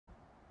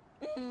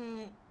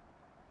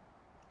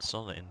It's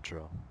not an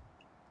intro.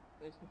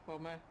 Listen for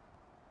me.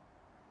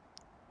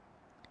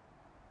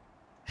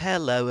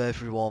 Hello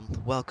everyone,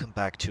 welcome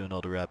back to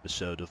another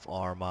episode of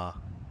Arma.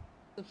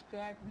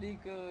 Subscribe,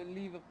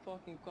 leave a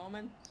fucking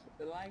comment,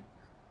 like,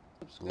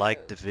 subscribe.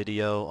 Like the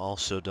video,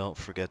 also don't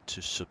forget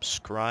to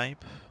subscribe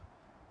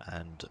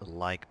and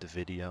like the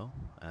video,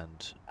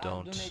 and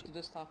Donate to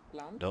the staff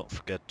plan. don't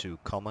forget to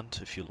comment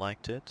if you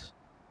liked it.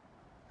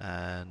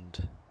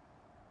 And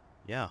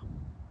yeah.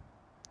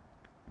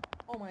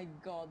 Oh my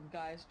god,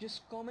 guys,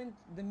 just comment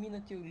the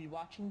minute you're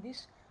watching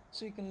this,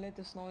 so you can let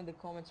us know in the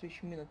comments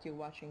which minute you're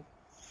watching.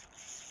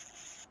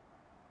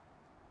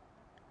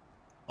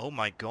 Oh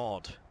my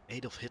god,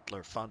 Adolf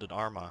Hitler found an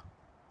Arma.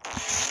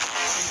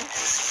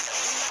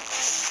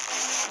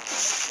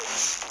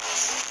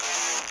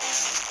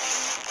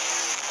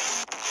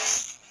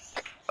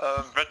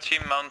 Red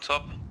team mount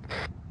up.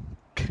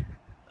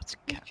 That's a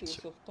Pictures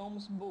cancer. of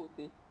Tom's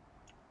booty.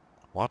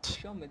 What?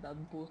 Show me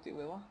that booty,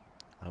 Willa.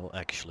 I will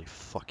actually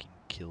fucking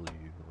kill you,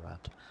 you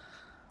rat.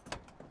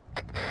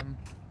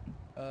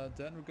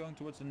 Then we're going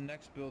towards the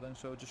next building,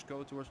 so just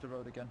go towards the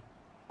road again.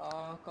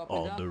 Copy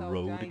On that, the I'll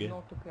road try again.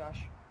 not to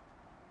crash.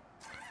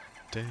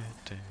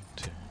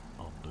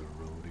 On the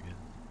road again.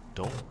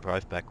 Don't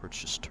drive backwards,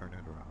 just turn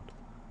it around.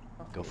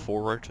 Go Okay.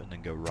 forward and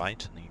then go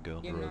right and then you go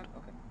on the Yeah, road.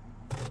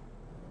 okay.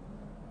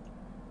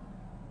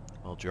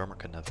 Well, Jarmer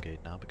can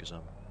navigate now because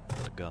I'm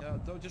the gun. Yeah,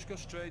 don't just go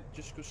straight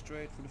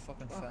for the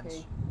fucking fence.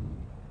 Okay.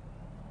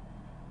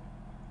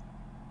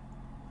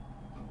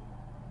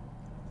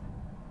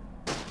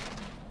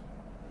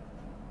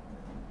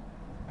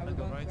 Are we Go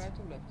going right. right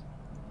or left?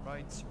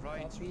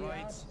 Right. Copy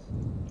that.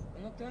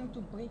 I'm not trying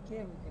to break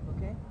everything,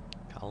 okay?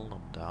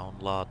 Calm down,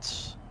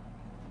 lads.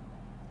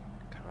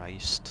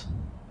 Christ.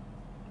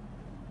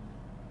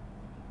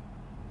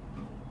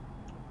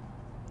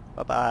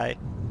 Bye-bye.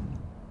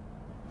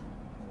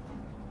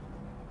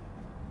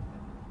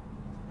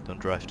 Don't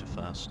drive too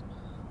fast.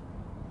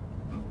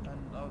 And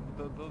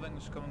the building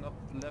is coming up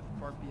left,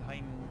 park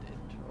behind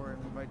it, or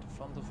right in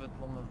front of it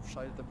on the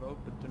side of the road,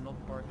 but do not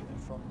park in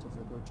front of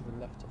it or to the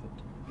left of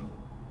it.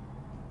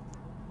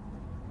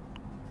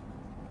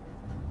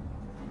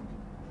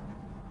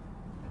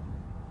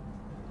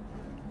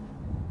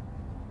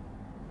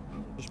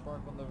 Just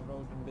park on the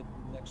road a bit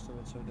next to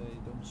it so they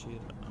don't see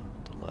it.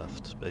 On the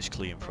left,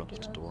 basically in front of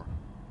the door.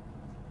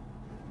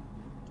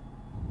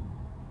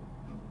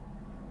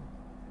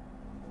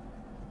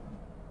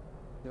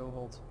 Yo,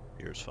 hold.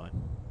 Here's fine.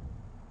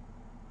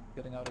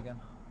 Getting out again.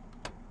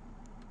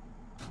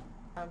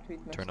 I'm to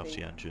eat my Turn off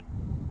steak. the engine.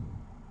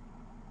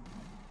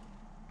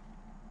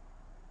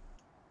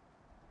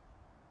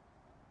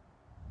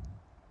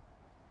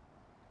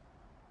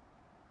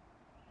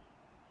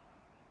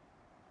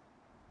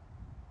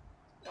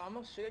 I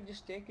must say, this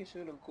steak is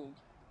really good.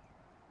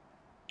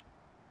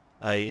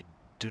 I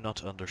do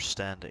not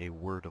understand a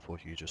word of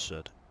what you just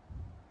said.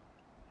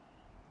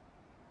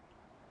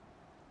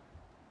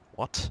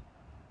 What?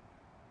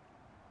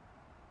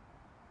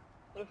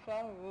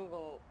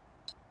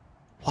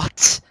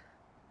 What?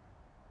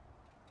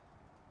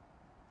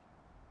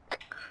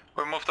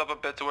 We moved up a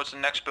bit towards the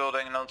next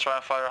building and I'll try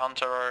and fire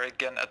Hunter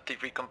again at the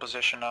recon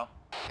position now.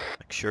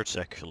 Make sure it's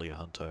actually a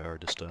Hunter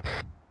this time.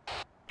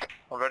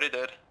 Already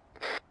did.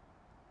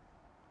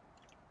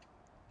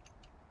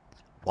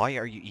 Why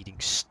are you eating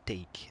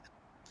steak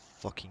at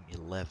fucking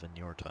 11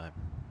 your time?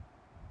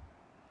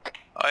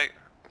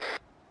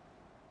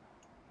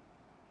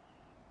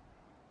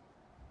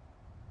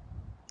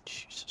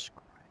 Jesus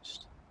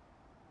Christ.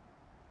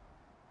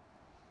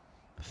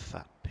 A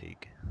fat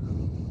pig.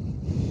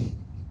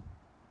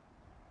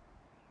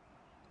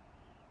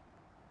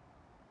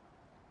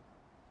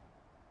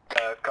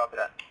 Copy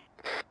that.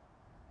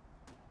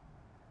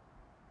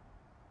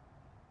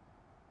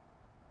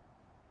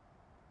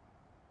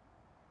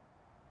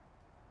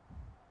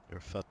 You're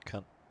a fat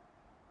cunt.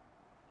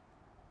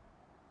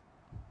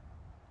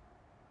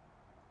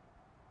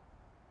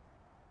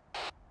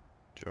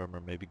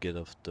 Jarmer, maybe get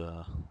off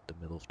the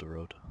middle of the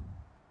road.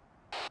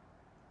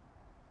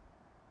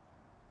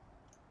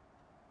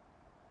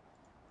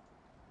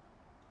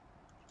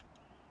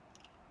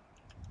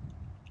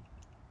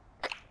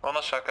 One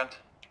a second.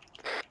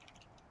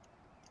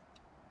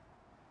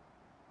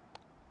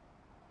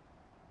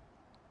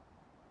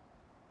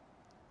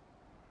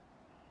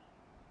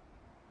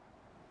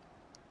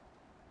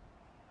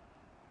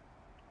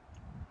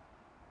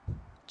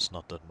 It's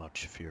not that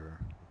much if you're...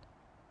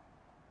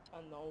 I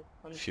know,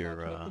 I'm just Sure,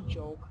 trying to make a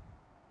joke.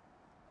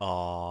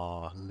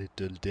 Aw,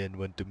 little Dan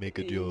went to make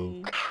a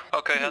joke.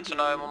 Okay, Hanson,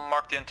 I will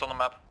mark the int on the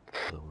map.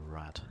 Little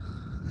rat.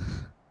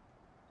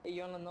 Hey,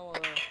 you wanna know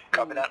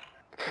Copy that.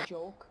 a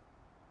joke?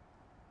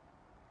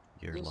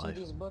 Your You see life.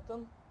 this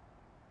button?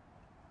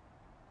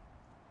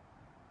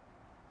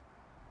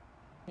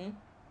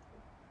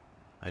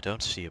 I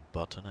don't see a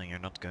button and you're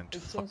not going to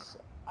It fuck. says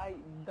I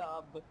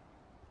dub.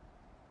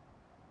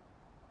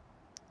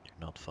 You're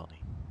not funny.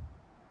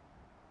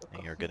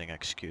 And you're getting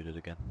executed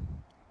again.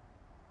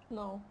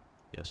 No,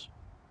 Yes.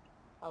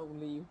 I'll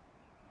leave.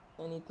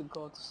 I need to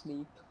go to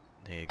sleep.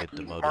 Then you get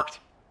demoted. Marked.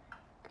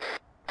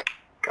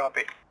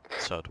 Copy.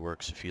 That's how it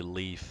works. If you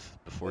leave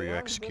before your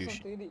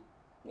execution.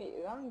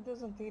 Rank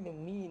doesn't really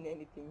mean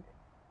anything.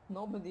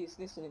 Nobody is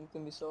listening to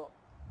me, so...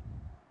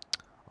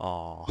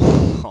 Oh.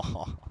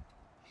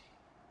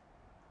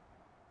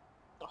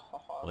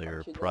 Well,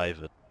 you're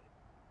private.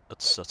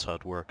 That's how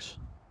it works.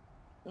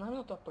 I'm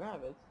not a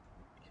private.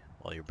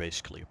 Well, you're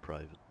basically a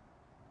private.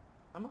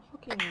 I'm a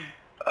fucking...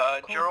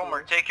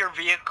 Jeromer, take your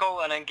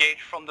vehicle and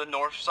engage from the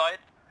north side.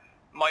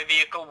 My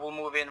vehicle will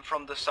move in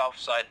from the south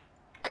side.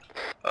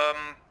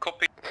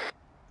 Copy.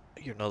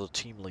 You're not a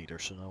team leader,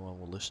 so no one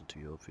will listen to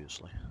you,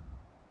 obviously.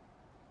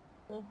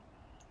 Yeah.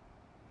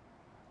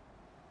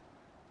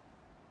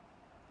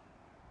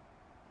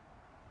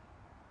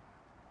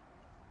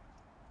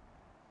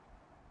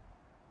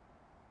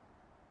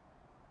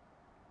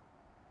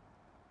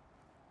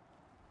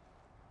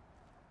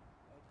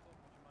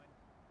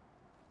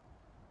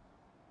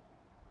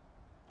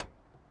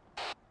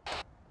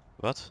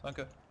 What?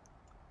 Okay.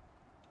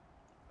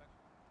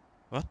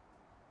 What?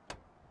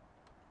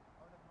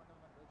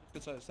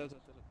 Good side, side.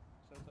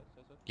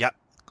 Ja.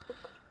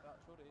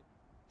 Sorry.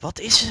 Wat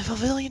is er? Wat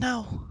wil je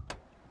nou?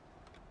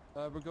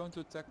 We're going to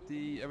attack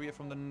the area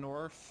from the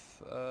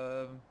north,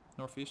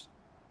 northeast.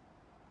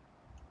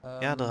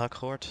 Ja, dat had ik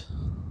gehoord.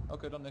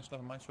 Oké, dan niks,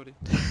 never mind, sorry.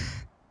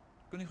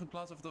 Ik kon niet goed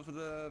plaatsen of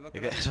de welke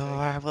Ik echt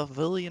zo, wat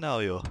wil je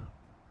nou, joh?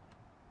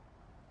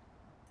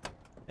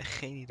 Echt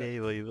geen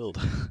idee wat je wilde.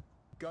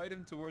 Guide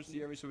him towards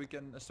the area so we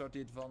can start the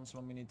advance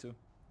when we need to.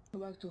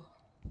 Where to?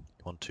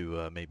 You want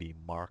to maybe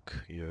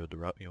mark the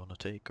route you want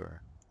to take,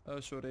 or? Oh,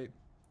 sorry.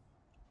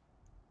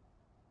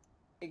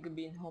 Ik could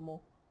be in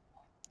Homo.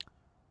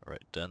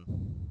 Alright then.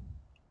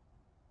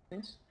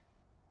 Yes?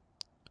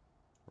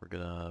 We're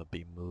gonna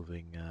be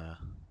moving,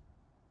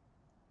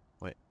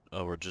 wait,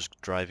 oh, we're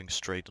just driving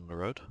straight on the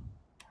road?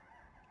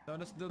 No,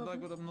 that's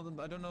like what I'm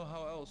not. I don't know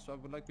how else. So I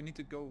would like we need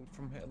to go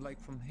from here, like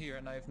from here,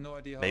 and I have no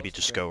idea how. Maybe else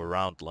to just go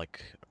around,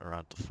 like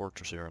around the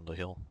fortress here on the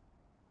hill.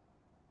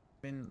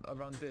 I mean,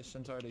 around this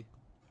entirely.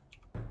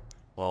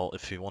 Well,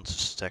 if he wants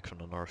to attack from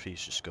the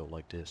northeast, just go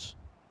like this.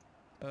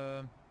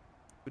 But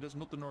that's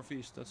not the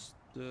northeast. That's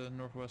the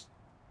northwest.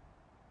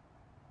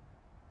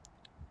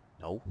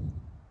 No.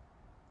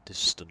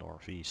 This is the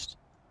northeast.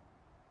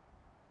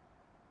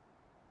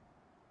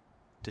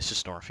 This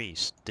is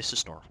northeast. This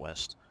is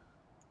northwest.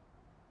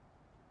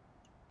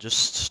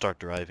 Just start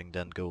driving,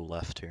 then go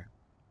left here.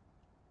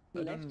 I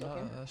Left, don't.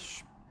 okay.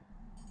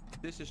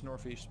 This is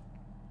northeast.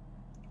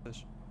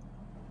 This.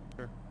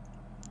 Sure.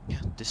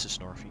 Yeah, this is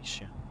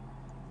northeast, yeah.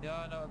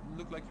 Yeah, no, it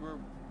looked like you were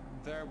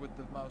there with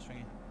the mouse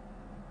thingy.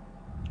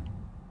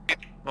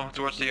 Moving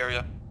towards the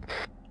area.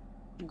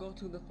 Go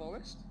to the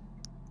forest?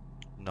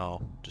 No,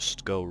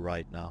 just go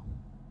right now.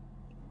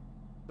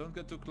 Don't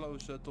get too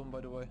close, Tom,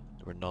 by the way.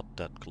 We're not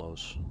that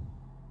close.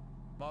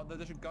 Well,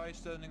 there's a guy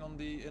standing on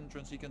the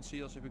entrance. He can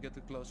see us if we get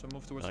too close. So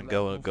move towards the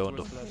Go left. go Move a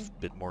towards the left.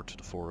 bit more to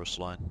the forest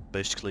line.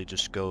 Basically,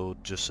 just go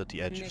just at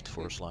the edge of Next the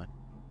forest line.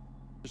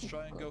 Just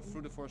try and go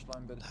through the forest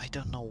line bit. I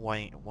don't know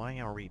why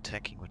are we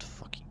attacking with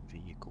fucking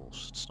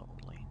vehicles? It's not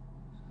really.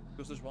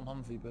 Because there's one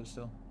Humvee, but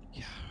still.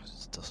 Yeah,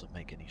 it doesn't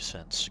make any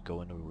sense to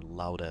go into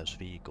loud ass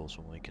vehicles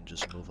when we can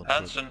just move on.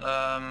 Hanson,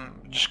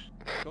 just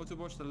Go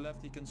towards the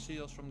left. He can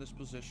see us from this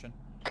position.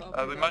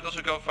 we might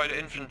also go via the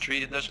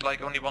infantry. There's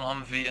like only one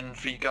Humvee and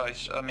 3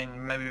 guys. I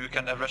mean, maybe we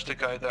can arrest the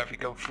guy there if we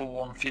go full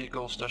on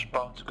vehicles. There's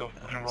bound to go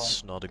wrong.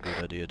 It's not a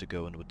good idea to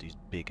go in with these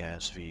big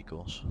ass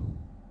vehicles.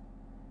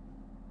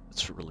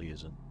 It really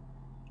isn't.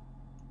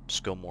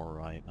 Just go more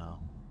right now.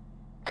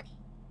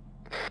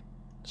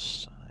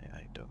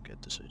 I don't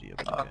get this idea.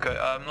 But Okay,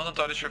 I'm not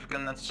entirely sure if we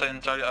can stay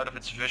entirely out of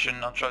its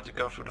vision. I'll try to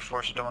go through the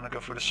forest. I don't want to go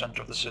through the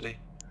center of the city.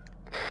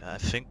 I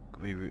think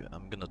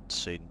I'm gonna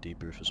say in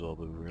debrief as well,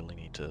 but we really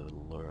need to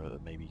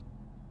maybe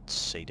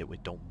say that we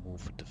don't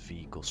move with the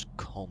vehicles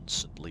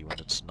constantly when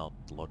it's not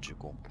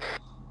logical.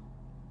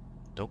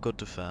 Don't go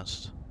too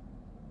fast.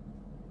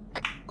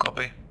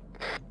 Copy.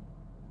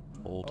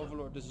 Hold.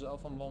 Overlord, this is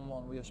Alpha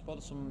 1-1. We have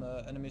spotted some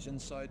enemies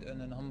inside,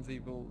 and then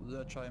Humvee will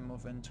try and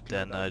move in to clear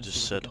Then it out I and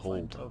just see what said we can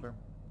find hold. over.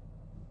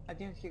 I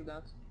didn't hear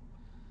that.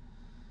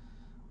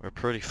 We're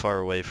pretty far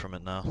away from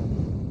it now.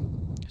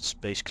 It's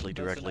basically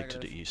That's a directly to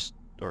the negative. east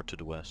or to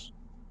the west.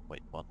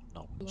 Wait, what?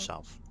 No,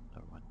 south.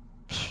 Never mind.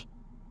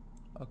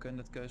 Okay, in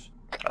that case.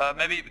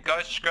 Maybe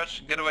guys,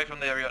 Scratch, get away from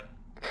the area.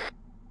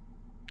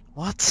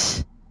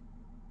 What?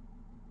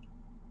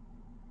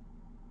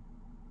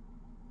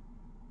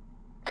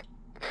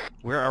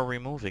 Where are we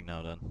moving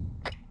now then?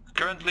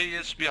 Currently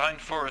it's behind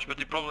forest, but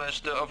the problem is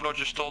the Overlord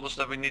just told us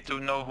that we need to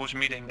know who's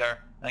meeting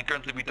there. And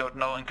currently we don't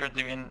know, and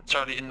currently we're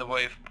entirely in the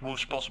way of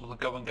who's possible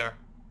going there.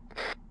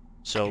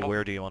 So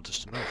where do you want us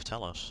to move?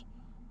 Tell us.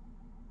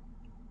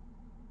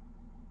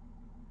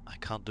 I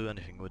can't do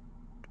anything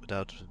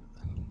without...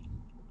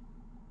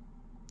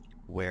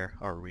 Where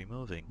are we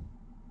moving?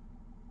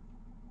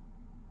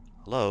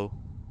 Hello?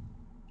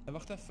 En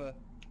wacht even.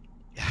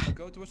 Yeah.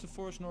 Go towards the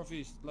forest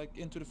northeast, like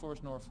into the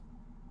forest north.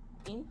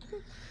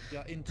 Into?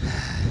 Yeah, into.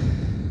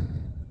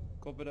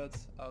 Copy that,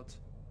 out.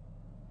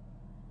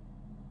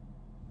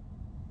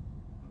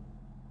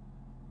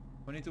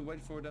 We need to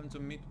wait for them to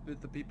meet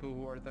with the people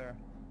who are there.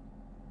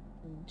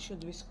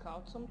 Should we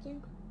scout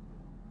something?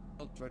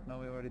 Not right now,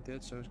 we already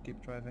did, so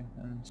keep driving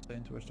and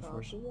staying towards the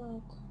force. Copy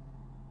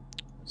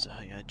that.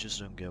 I just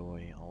don't get why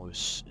you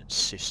always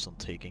insist on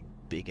taking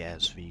big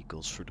ass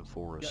vehicles through the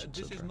forest. Yeah,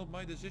 this is etc. not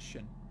my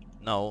decision.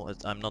 No,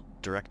 I'm not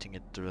directing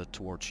it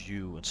towards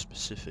you in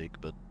specific,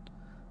 but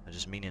I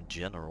just mean in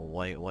general.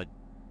 Why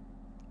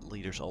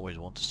leaders always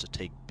want us to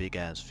take big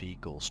ass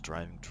vehicles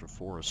driving through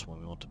forests when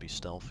we want to be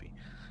stealthy?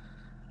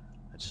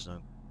 I just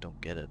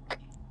don't get it.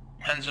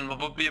 Hanson, what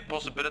would be a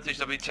possibility is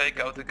that we take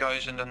out the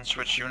guys and then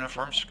switch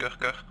uniforms,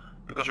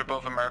 because we're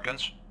both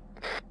Americans.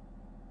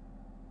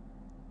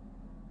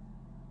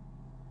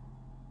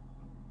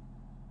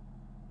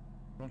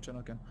 Wrong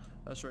channel again.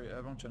 Sorry,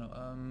 wrong channel.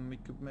 We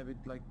could maybe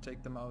like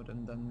take them out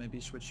and then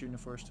maybe switch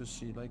uniforms to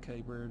see like,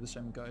 hey, we're the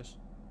same guys.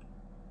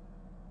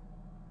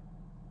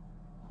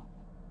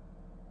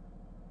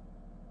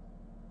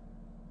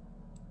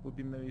 Would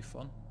be maybe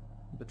fun,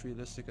 but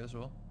realistic as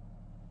well.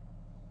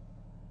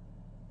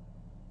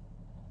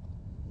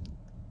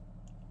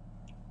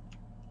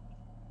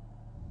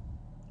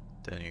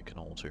 Then you can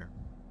alter.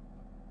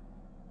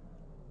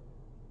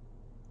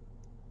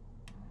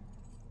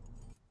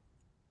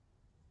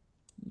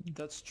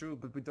 That's true,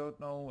 but we don't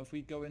know if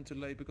we go into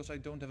late because I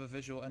don't have a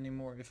visual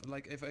anymore.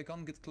 If I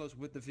can't get close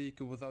with the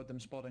vehicle without them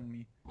spotting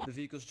me, the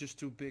vehicle's just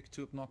too big,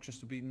 too obnoxious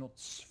to be not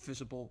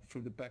visible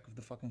through the back of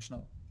the fucking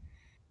snow.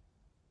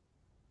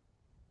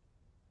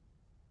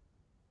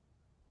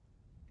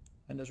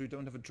 And as we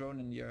don't have a drone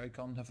in the air, I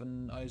can't have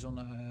an eyes on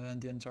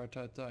the entire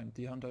time.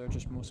 The hunter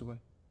just moves away.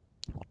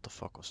 What the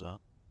fuck was that?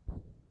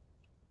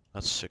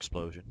 That's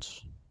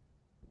explosions.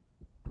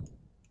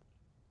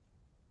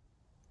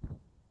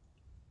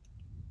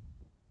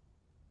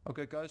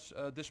 Okay guys,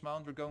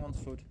 dismount, we're going on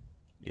foot.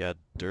 Yeah,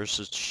 there's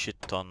a shit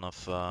ton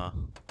of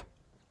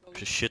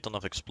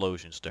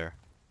explosions there.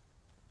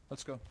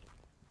 Let's go.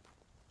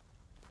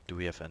 Do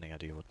we have any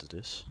idea what it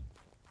is?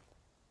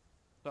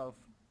 South.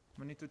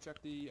 We need to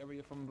check the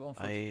area from on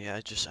foot.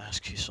 I just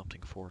asked you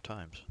something 4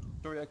 times.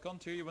 Sorry, I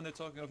can't hear you when they're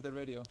talking over the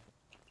radio.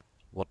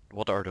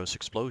 What are those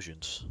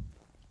explosions?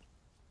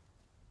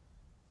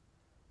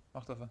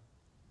 Wacht even.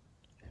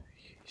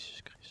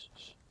 Jesus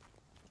Christus.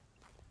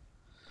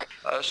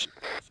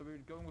 So we're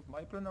going with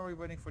my plan or are we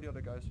waiting for the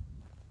other guys?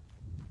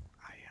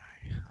 I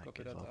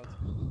Copy give that up. out.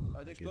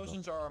 I The give up.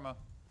 explosions are Arma.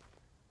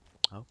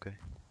 Okay.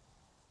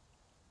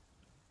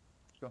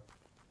 Go.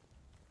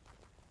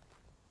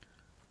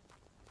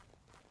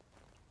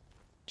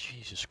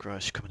 Jesus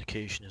Christ,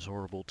 communication is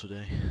horrible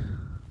today.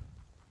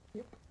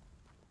 Yep.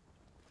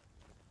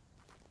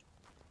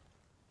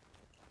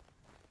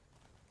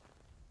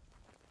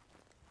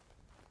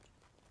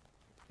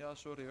 Yeah,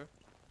 sorry hoor.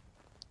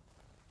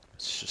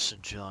 It's just a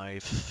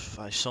jive.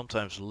 I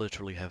sometimes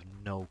literally have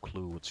no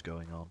clue what's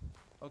going on.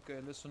 Okay,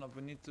 listen up,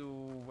 we need to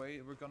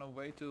wait, we're gonna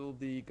wait till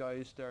the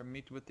guys there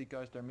meet with the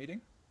guys they're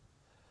meeting.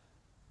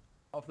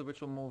 After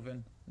which we'll move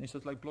in. He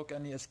said like block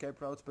any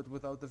escape routes, but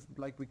without the,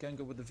 like we can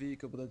go with the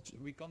vehicle, but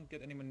we can't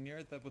get anywhere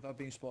near that without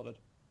being spotted.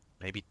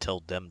 Maybe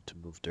tell them to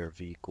move their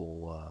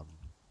vehicle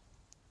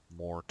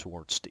more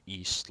towards the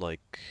east,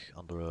 like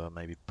on the,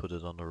 maybe put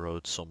it on the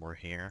road somewhere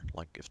here.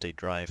 Like if they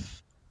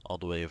drive all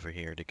the way over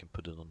here, they can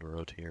put it on the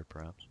road here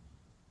perhaps.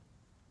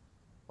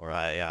 Or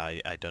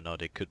I don't know,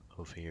 they could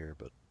move here,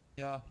 but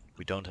Yeah,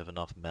 we don't have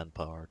enough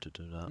manpower to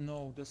do that.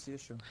 no, that's the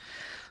issue.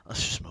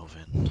 Let's just move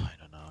in. I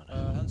don't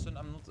know. Hanson,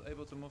 I'm not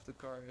able to move the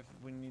car if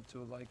we need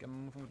to, like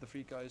I'm moving with the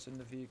 3 guys in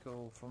the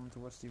vehicle from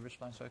towards the ridge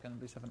line so I can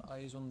at least have an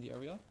eyes on the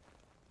area.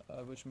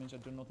 Which means I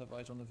do not have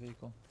eyes on the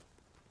vehicle.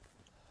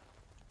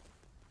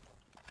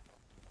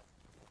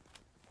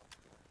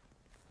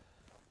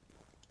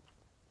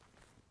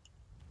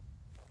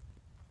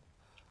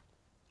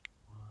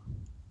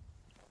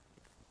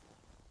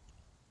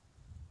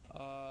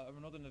 We're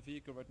not in the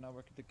vehicle right now,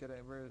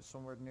 we're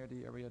somewhere near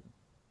the area.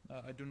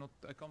 I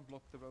can't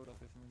block the road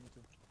up if we need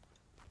to.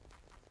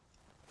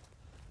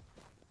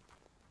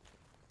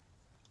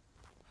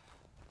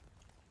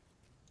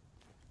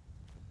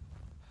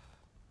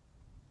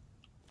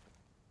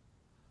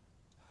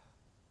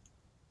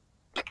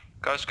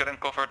 Guys, get in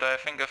covered. I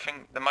think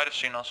they might have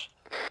seen us.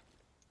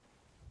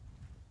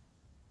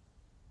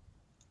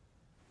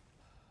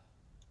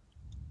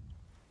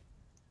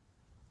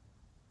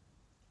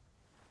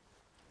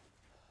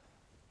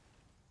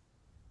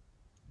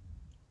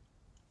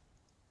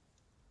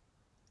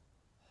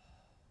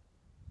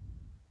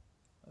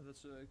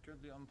 That's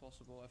currently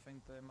impossible. I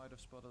think they might have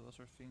spotted us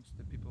or think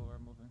the people are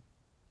moving.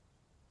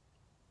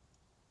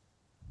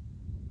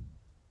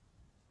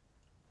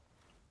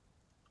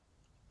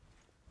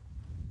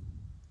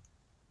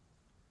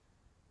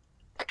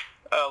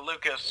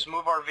 Lucas,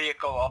 move our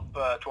vehicle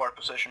up to our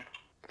position.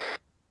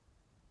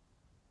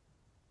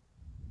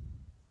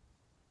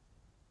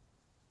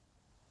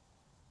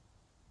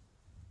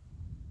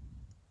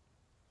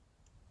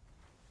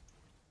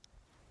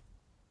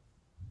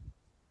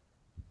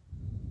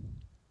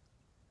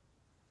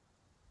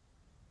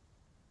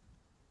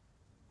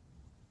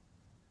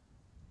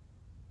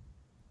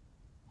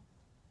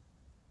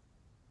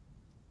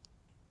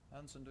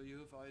 Hanson, do you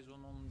have eyes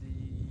on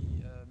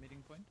the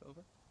meeting point?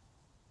 Over.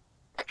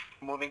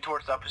 Moving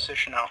towards that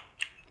position now.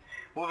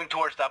 Moving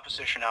towards that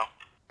position now.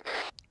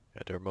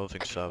 Yeah, they're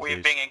moving southeast.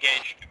 We're being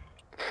engaged.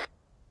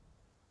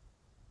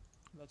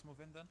 Let's move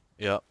in then.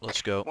 Yeah,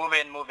 let's go. Move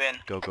in, move in.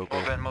 Go, go, go.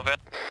 Move in, move in.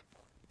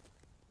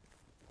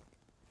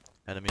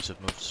 Enemies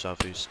have moved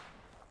southeast.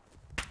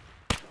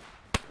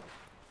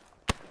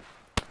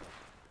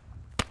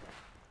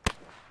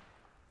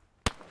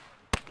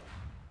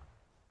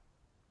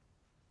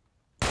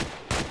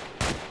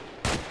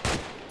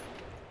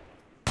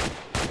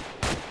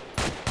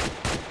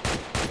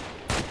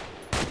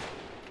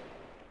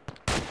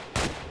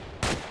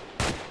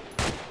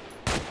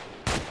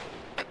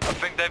 I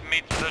think they've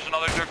met. There's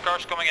another. There are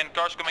cars coming in.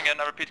 Cars coming in.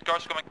 I repeat,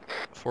 cars coming.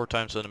 4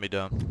 times enemy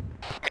down.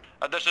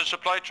 There's a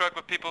supply truck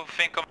with people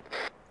think coming.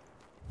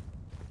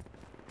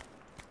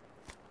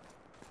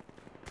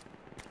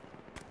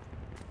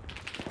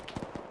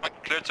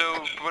 Clear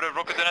to put a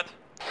rocket in it.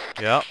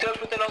 Yeah, Still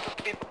put a lot of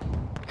people.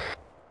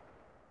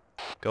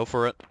 go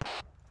for it.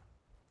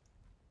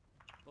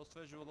 Lost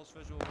visual, where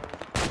is it?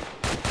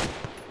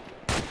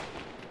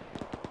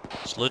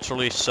 It's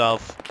literally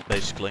south,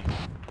 basically.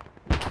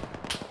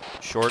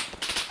 Short.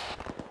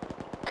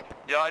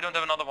 Yeah, I don't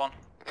have another one.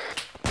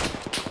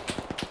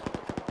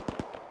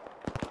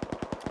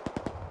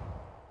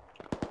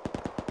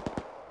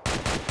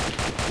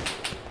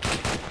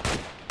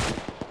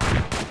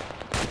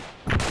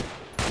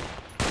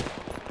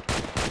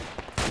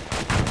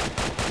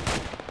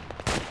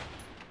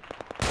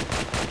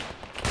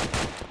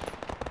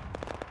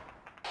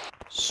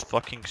 Just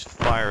fucking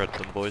fire at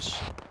them, boys.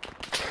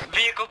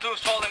 Vehicle 2 is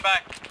falling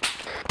back.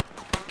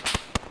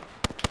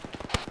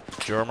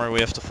 German,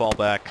 we have to fall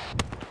back.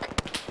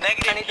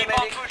 Negative, keep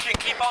on pushing,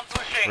 keep on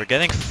pushing. We're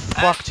getting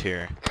fucked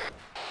here.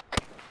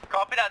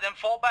 Copy that, then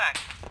fall back.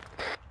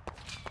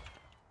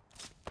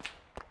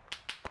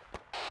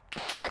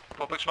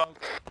 Public smoke.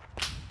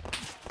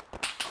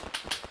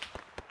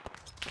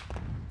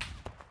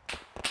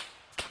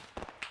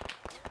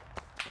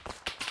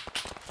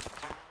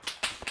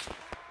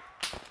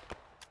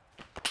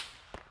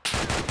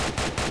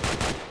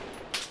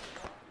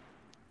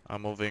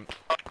 I'm moving.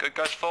 Good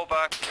guys, fall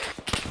back.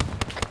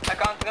 I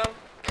can't come.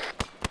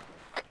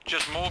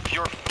 Just move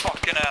your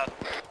fucking ass.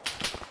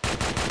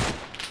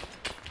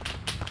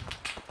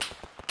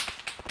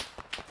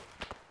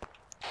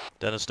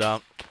 Dennis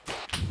down.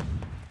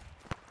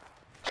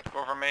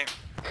 Over me.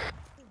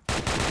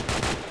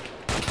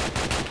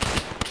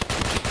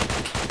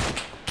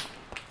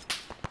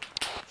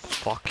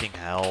 Fucking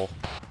hell.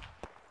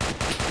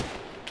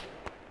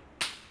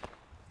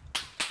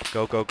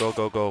 Go, go, go,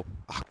 go, go.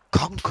 Ah,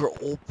 kanker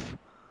op.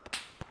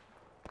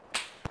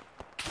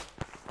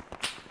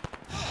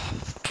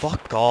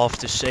 Fuck off,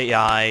 de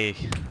AI.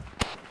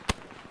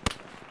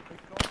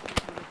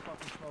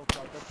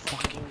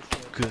 Fucking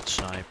good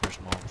snipers,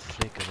 man.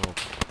 Flikker op.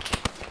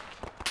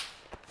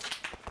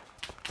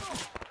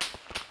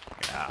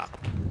 Ja.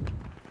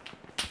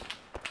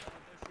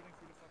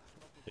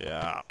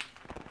 Ja.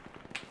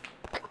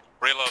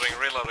 Reloading,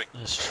 reloading.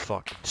 This is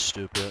fucking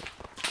stupid.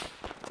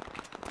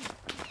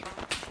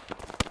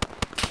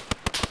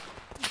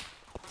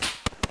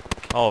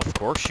 Oh, of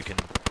course you can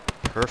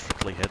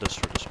perfectly hit us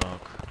through the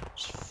smoke.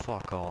 Just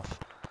fuck off.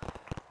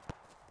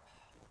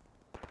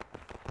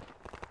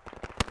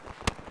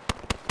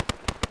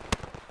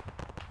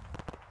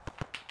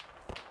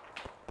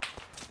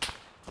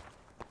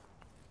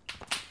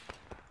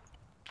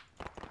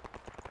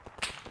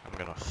 I'm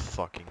gonna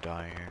fucking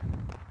die here.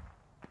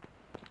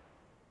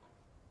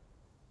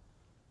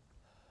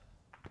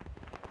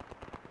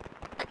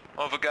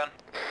 Move again.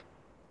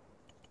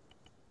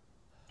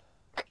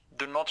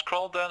 Do not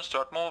scroll then,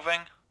 start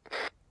moving.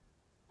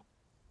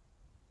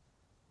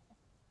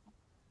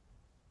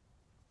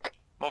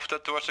 Move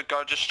that towards the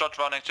car, just start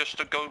running, just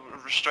to go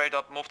straight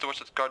up, move towards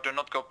the car, do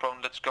not go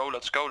prone, let's go,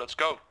 let's go, let's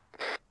go.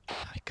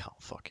 I can't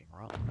fucking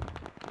run.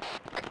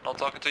 Not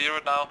talking to you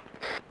right now.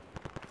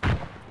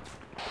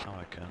 Now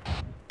I can.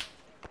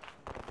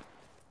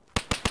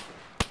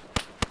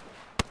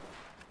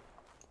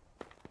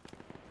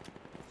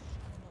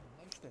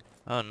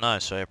 Oh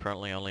nice, I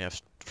apparently only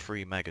have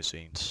 3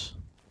 magazines.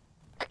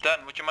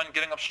 Dan, would you mind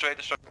getting up straight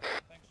and start?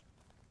 Thanks.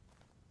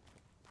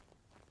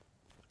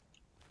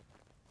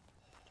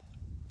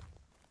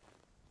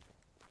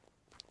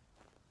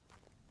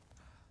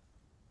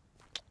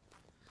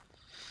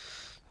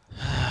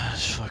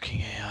 This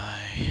fucking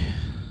AI.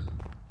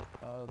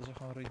 Dat is echt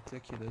gewoon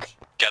ridiculous.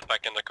 Get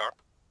back in the car.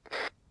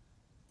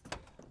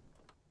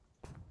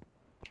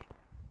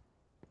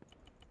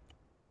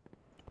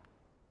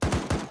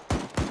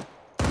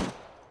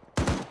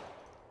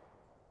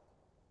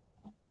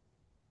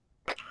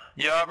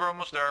 Yeah, we're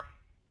almost there.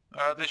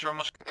 At least we're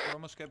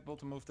almost capable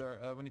to move there.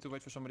 We need to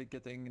wait for somebody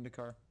getting in the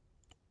car.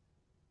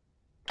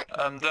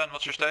 Dan,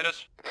 what's your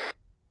status?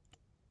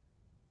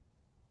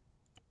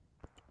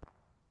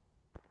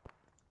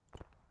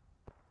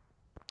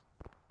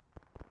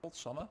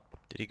 Sanne?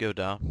 Did he go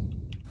down?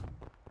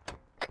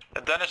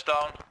 Dan is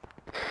down.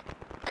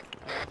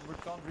 We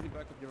can't really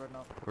back up you right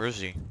now. Where is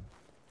he?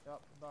 Ja,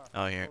 daar.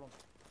 Oh, hier. voor ons.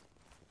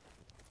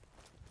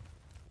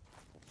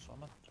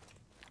 Samen.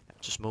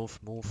 Just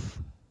move.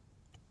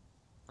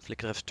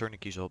 Flikker even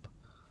tourniquets op.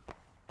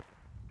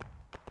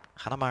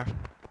 Ga dan maar.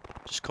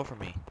 Just cover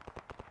me.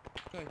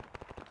 Oké.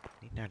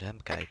 Niet naar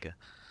hem kijken.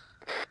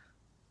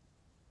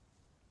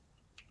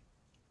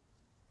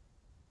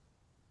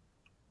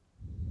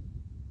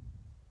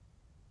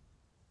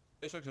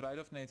 Is straks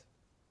rijden of niet?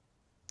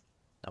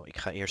 Nou, ik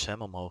ga eerst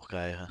hem omhoog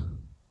krijgen.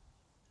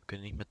 We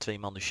kunnen niet met 2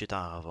 man de shit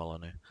aanvallen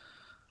nu.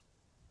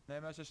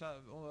 Nee, maar ze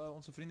staan,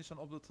 onze vrienden staan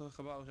op dat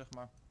gebouw, zeg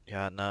maar.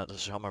 Ja, nou, dat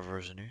is jammer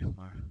voor ze nu,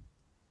 maar...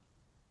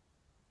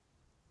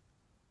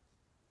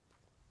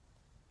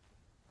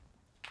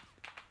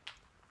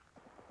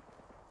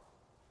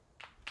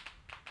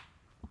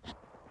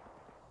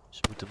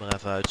 Ze moeten maar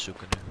even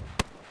uitzoeken nu.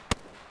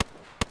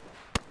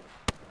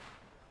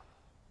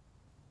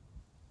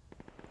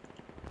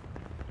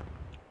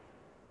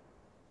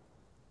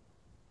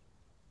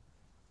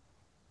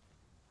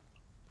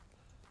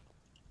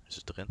 Is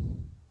het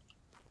erin?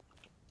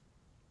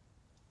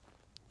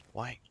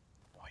 Why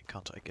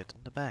can't I get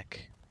in the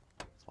back?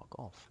 Fuck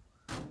off.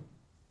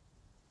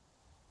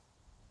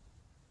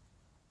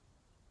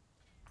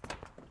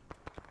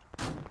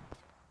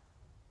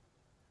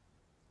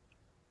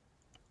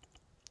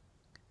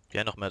 Heb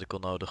jij nog medical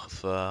nodig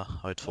of hou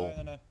je het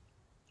vol? Nee.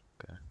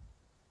 Oké.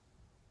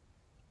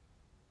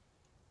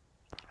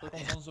 Kijk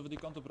ons anders of we die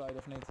kant op rijden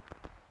of niet.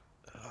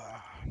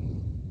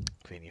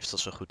 Ik weet niet of dat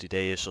zo'n goed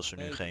idee is als we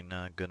nu Nee.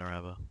 geen gunner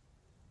hebben.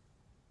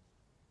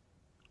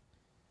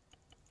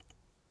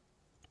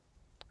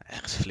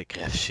 Echt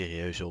flikker even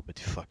serieus op met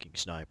die fucking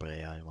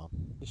sniper AI man.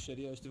 Is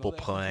serieus. die Pop hadden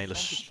echt gewoon een een hele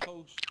gigantische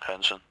goos.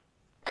 Hansen,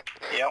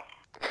 Yeah.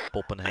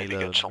 Pop een maybe hele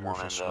get muur someone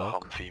van in the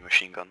smoke. Humvee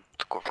machine gun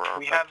to cover our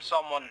We back. have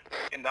someone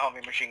in the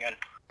Humvee machine gun.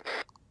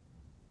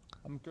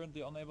 I'm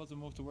currently unable to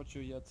move towards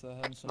you yet,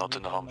 Hansen. Not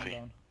in the We're down Humvee.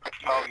 and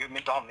Oh, you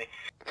mean the Humvee?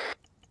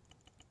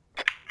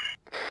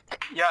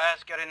 Yeah,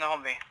 Ash, get in the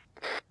Humvee.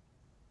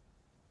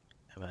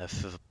 En we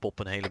even Pop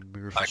een hele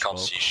muur van I can't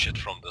smoke. see shit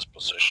from this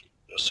position,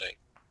 just saying.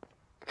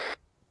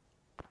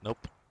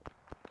 Nope.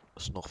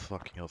 Dat is nog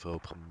fucking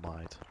overhoop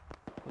gemaaid. down.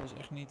 Dat is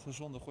echt niet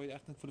gezond. Dan gooi je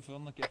echt voor de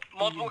volgende keer.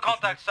 Multiple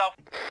contacts, south.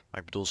 Maar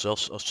ik bedoel,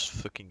 zelfs als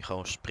fucking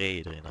gewoon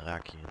sprayen erin, dan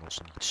raak je ons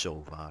niet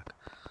zo vaak.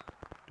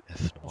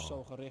 Even Of normaal.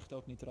 zo gericht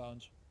ook niet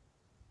trouwens.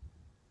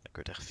 Ik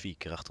werd echt 4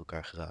 keer achter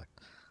elkaar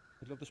geraakt.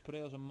 Ik loop te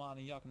sprayen als een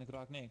maniak en ik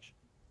raak niks.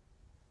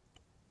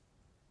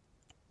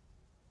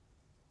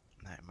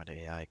 Nee, maar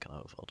de AI kan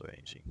overal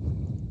doorheen zien.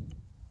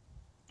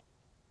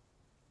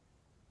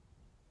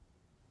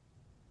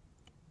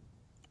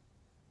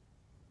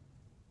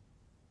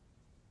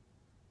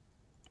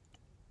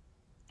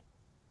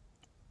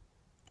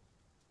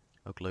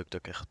 Ook leuk dat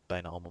ik echt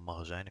bijna allemaal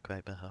magazijnen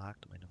kwijt ben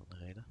geraakt om een of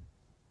andere reden.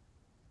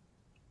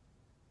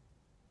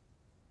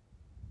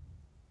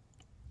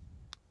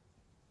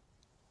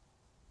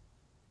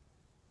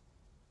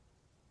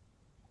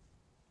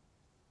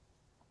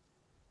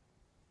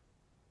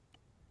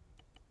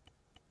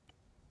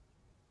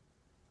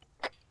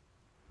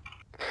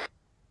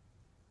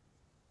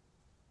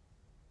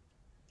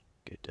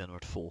 Oké, Den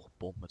wordt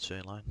volgepompt met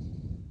C-line.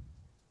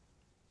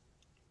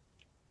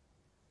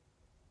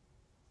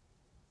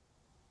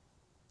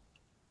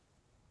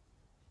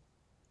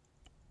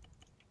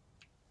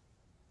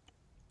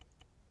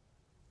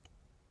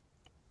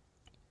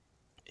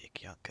 Ik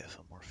jank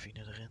even morfine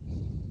erin.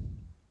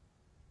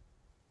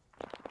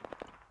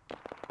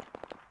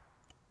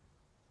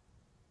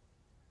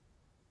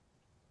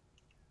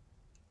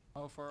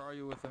 How far are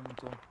you with him,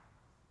 Tom?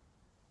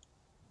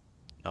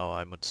 Oh,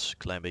 hij moet een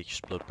klein beetje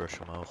split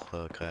pressure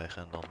omhoog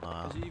krijgen en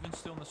dan Is he even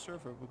still on the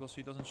server? Because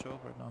he doesn't show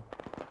up right now.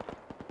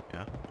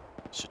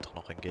 zit er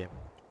nog een game.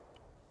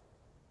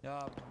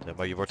 Ja, Ja,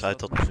 maar je wordt uit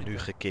dat menu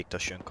gekikt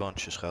als je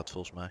unconscious gaat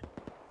volgens mij.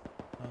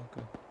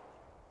 Oké.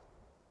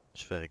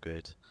 Zover ik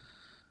weet.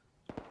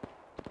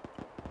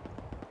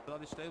 Zodra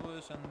die stable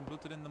is en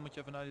bloed erin, dan moet je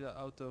even naar die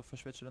auto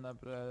verswitchen naar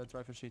de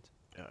driver's seat.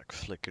 Ja, ik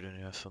flikker er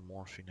nu even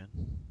morfine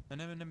in. En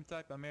neem je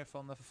tijd bij meer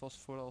van even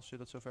vast voor als je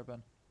dat zover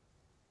bent.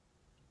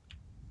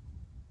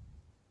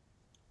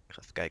 Ik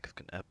ga even kijken of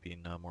ik een app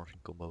in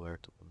morphine combo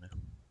werkt op hem nu.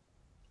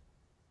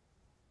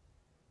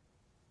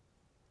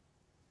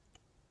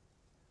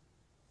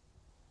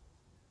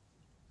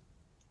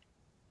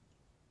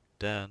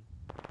 Dan.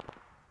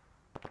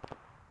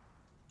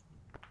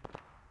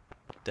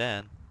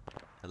 Dan.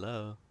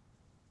 Hello.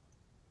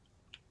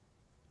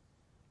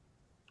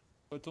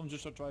 Oh, Tom, just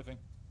start driving.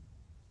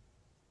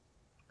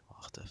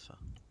 Wacht even.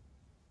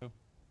 Oh.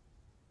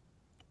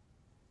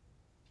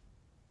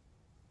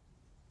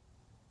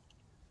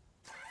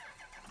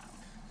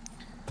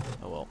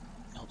 Oh well,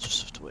 I'll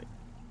just have to wait.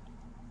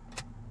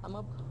 I'm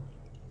up.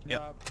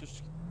 Yeah,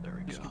 just There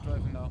we keep go.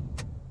 driving now.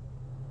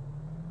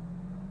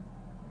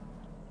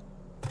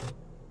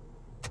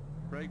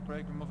 Break,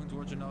 we're moving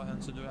towards you now,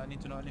 Hansen. Do I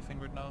need to know anything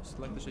right now?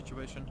 Select the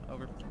situation,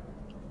 over.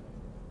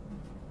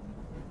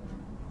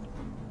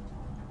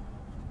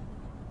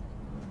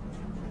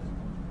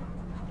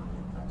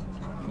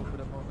 Copy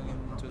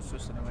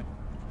switched anyway.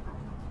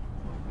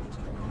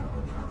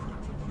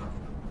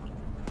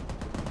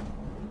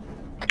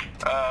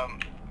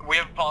 We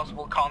have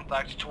possible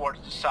contact towards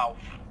the south.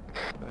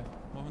 Okay,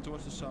 moving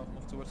towards the south,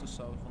 move towards the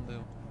south on the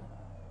hill.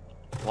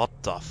 What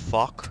the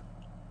fuck?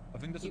 I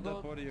think that's a You dead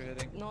go- body you're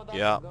hitting. No, that's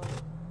Yeah. a gun.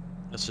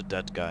 That's a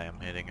dead guy I'm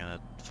hitting and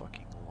it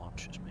fucking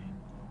launches me.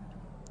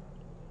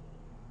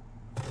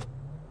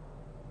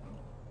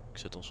 Ik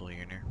zit ons al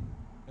hier neer.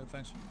 Yeah,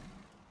 thanks.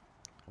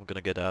 I'm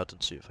gonna get out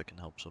and see if I can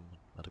help some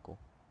medical.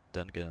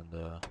 Then get in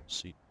the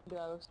seat.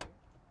 Yeah, looks good.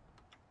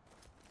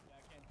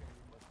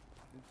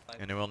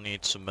 Anyone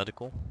need some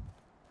medical?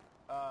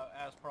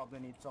 As probably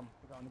need some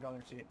on the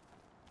gunner seat.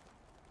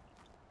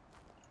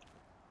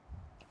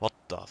 What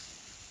the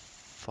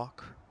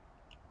fuck?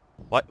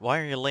 Why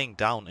are you laying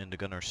down in the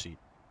gunner seat?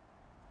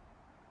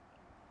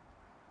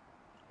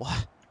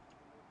 What?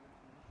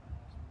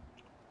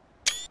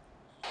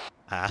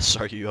 Ass,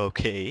 are you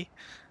okay?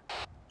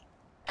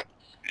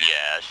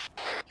 Yes,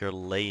 You're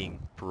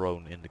laying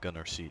prone in the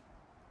gunner seat.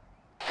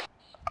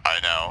 I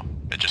know.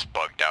 It just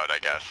bugged out, I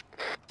guess.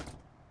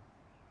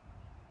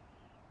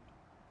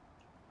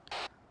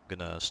 I'm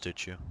gonna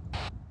stitch you.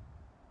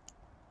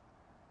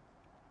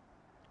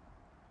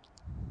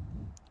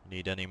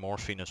 Need any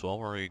morphine as well,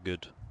 or are you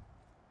good?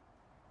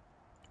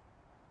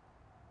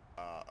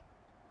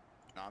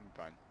 No, I'm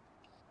fine.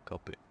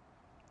 Copy.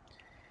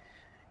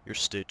 You're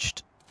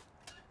stitched.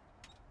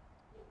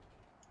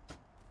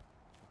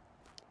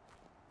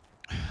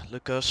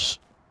 Lucas.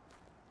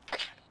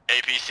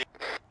 APC.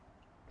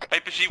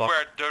 APC Fuck.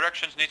 where?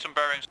 Directions, need some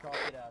bearings. Copy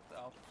that,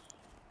 Alpha.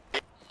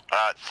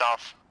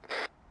 South.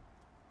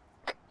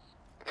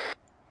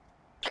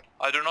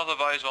 I do not have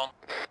eyes on.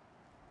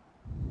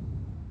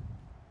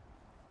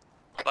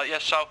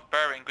 Yes, south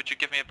bearing. Could you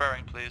give me a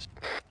bearing, please?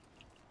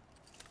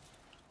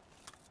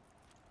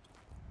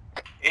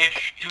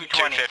 Ish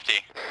 220.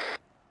 250.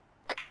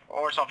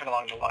 Or something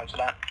along the lines of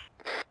that.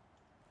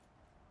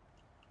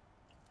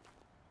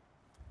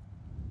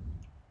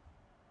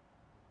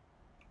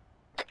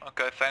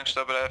 Okay, thanks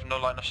though, but I have no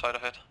line of sight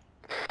ahead.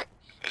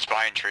 It's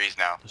behind trees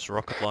now. There's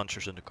rocket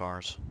launchers in the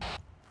cars.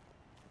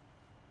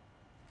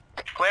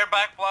 Clear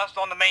back blast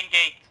on the main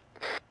gate.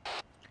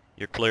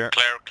 You're clear.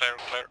 Clear.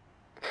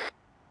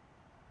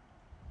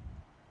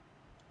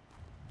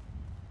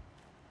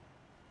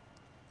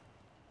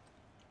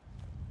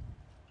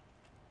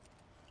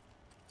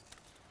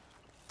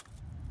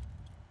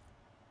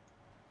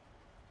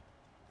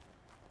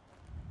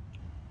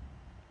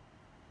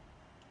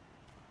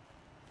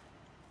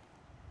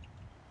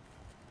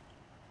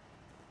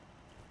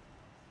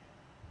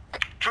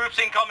 Troops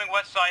incoming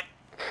west side.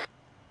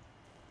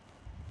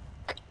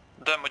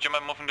 Then would you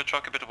mind moving the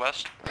truck a bit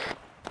west?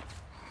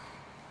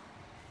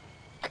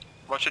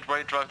 Watch it where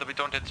you drive that we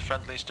don't hit the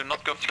friendlies. Do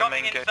not go for the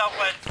Coming main in gate.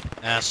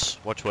 southwest. Ass,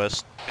 watch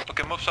west.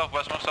 Okay, move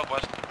southwest, move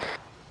southwest.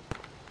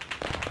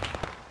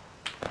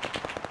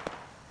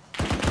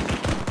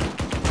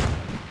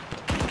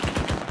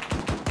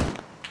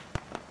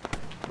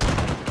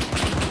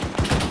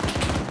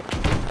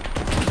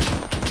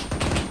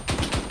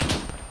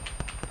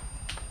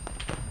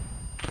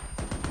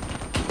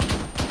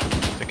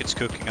 I think it's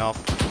cooking off.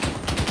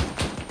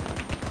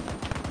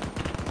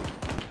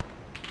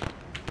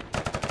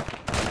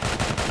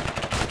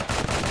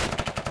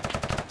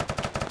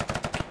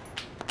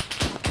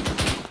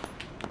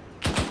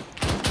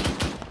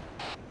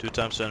 Two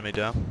times the enemy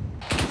down.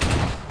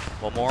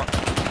 One more.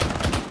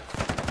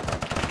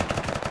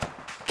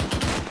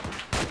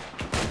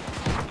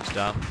 He's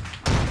down.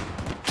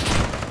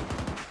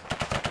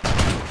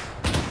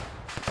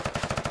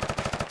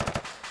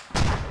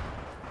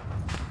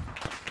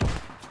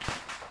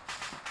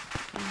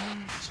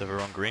 Is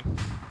everyone green?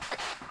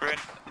 Green.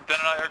 Ben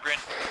and I are green.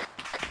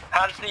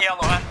 Hands in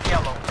yellow, hands in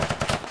yellow.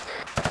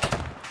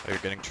 Oh, you're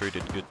getting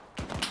treated. Good.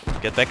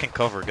 Get back in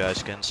cover,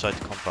 guys. Get inside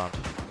the compound.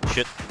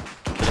 Shit.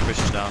 The fish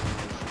is down.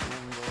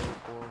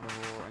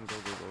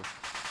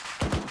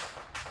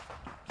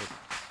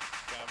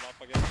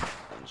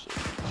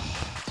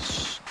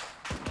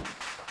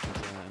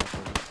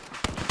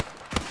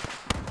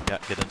 Yeah,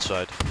 get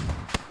inside.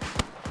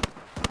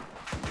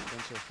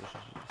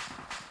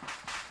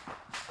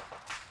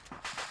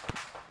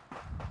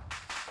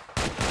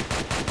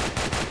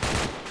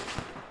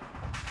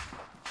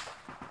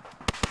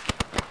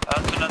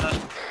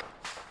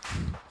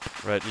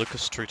 Right,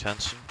 Lucas, treat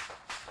Hansen.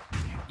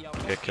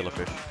 Okay,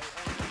 Killerfish.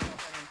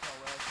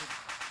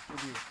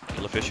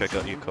 Killerfish, I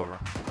got you cover.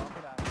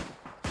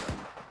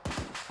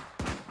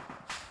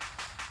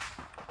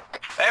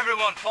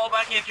 Everyone, fall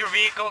back into your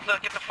vehicles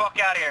and get the fuck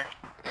out of here.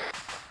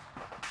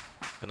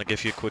 Gonna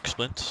give you a quick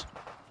splint.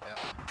 Yeah.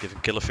 Giving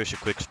Killerfish a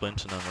quick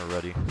splint and then we're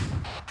ready.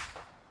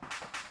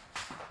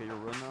 Okay, you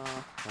run,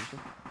 Hansen.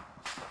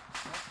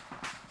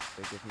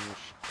 Okay, give me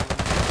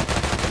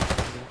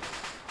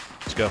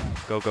Let's go.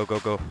 Go, go, go,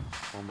 go.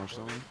 almost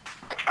done.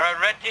 Alright,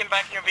 red team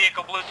back in your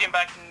vehicle, blue team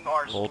back in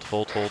ours. Hold,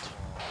 hold, hold.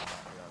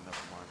 Yeah, never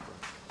mind,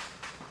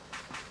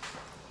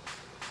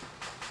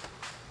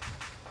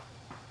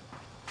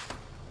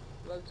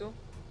 bro. Level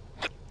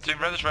 2.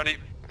 Team red is ready.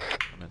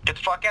 in. Get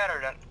the fuck out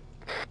of here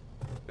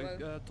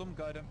then. Tom,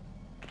 guide him.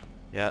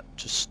 Yeah,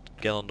 just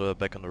get on the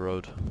back on the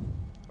road,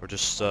 or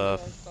just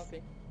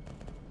Copy.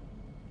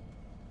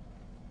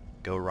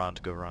 go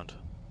around, go around.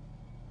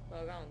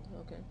 Around,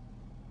 okay.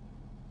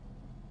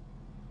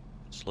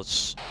 So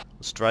let's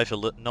drive a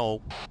little.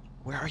 No,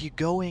 where are you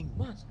going?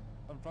 What?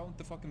 Around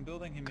the fucking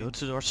building, he Go means.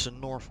 towards the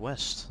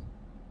northwest.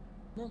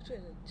 No,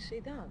 say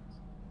that.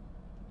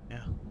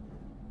 Yeah.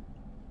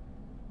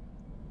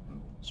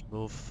 Let's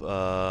move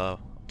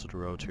to the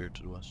road here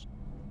to the west.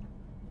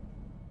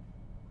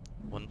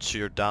 Once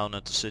you're down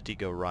at the city,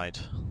 go right.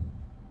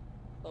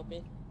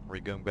 Copy. Are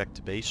you going back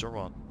to base or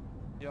what?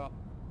 Yeah.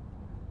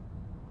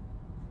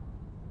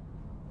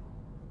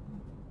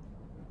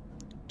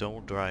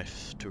 Don't drive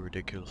too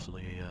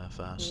ridiculously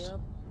fast. Yep.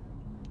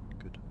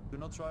 Good. Do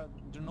not drive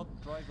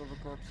over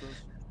corpses.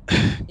 Go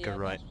Yeah,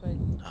 right. that's right.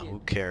 Ah, Yeah. who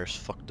cares?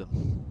 Fuck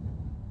them.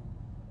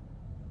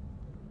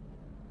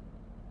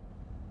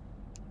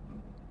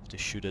 If they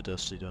shoot at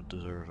us, they don't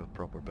deserve a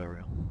proper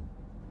burial.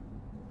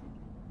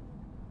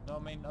 No, I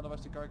mean,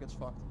 otherwise the car gets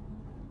fucked.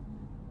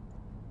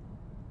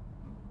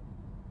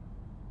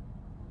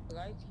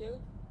 Right here?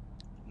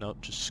 No,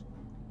 just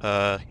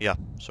yeah.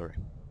 Sorry,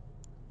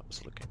 I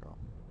was looking wrong.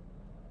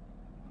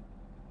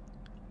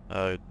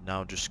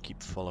 Now just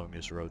keep following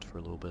this road for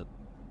a little bit.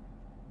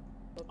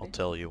 Okay. I'll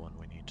tell you when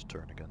we need to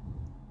turn again.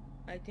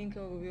 I think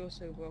our wheels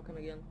are broken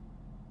again.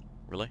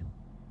 Really?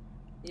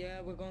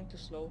 Yeah, we're going too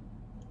slow.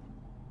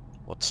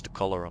 What's the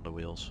color on the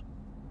wheels?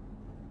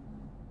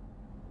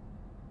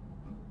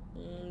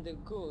 They're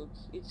good.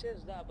 It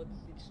says that, but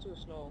it's too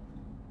slow.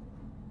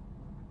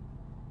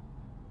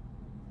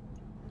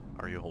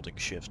 Are you holding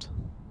shift?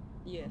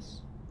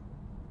 Yes.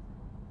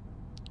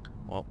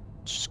 Well,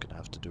 it's just gonna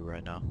have to do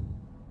right now.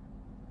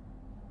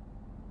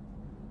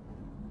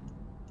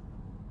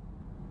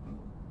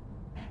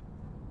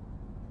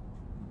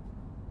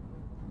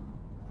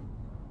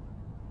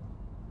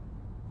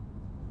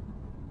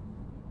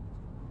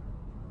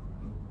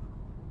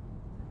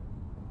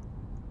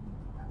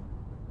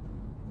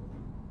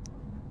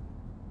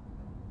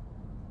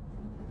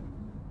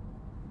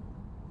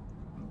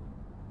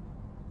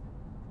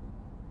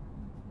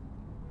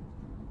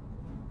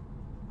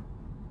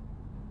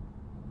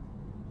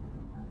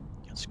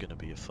 It's gonna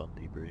be a fun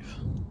debrief.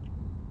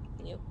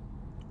 Yep.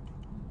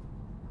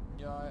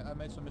 Yeah, I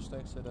made some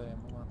mistakes today.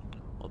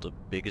 Well, the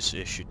biggest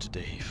issue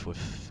today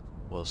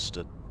was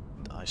that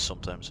I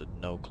sometimes had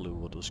no clue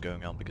what was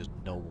going on because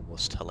no one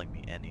was telling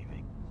me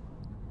anything.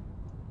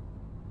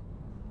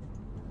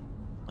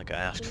 Like I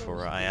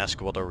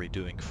ask what are we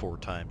doing 4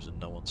 times and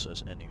no one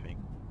says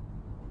anything.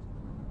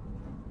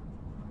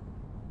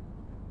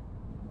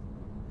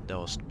 That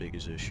was the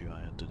biggest issue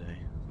I had today.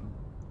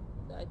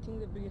 I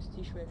think the biggest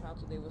issue I had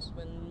today was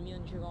when me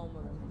and Jerome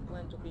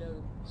went to clear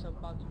some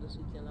part of the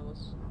city and I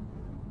was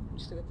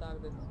just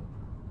retarded.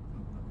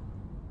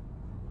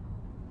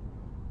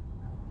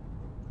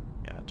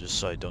 Yeah,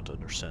 just I don't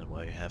understand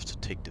why you have to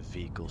take the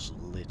vehicles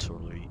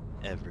literally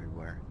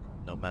everywhere,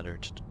 no matter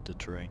the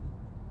terrain.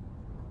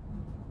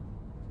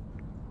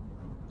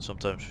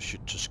 Sometimes we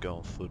should just go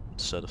on foot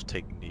instead of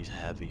taking these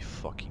heavy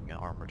fucking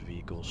armored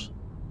vehicles.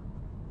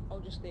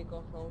 I'll just take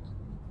off-road.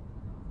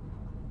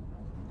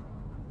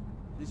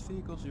 These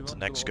vehicles you So won't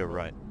next go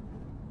right.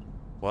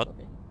 What?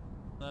 Okay.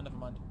 No, never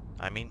mind.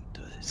 I mean,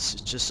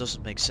 it just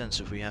doesn't make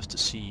sense if we have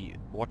to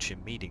watch a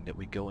meeting that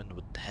we go in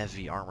with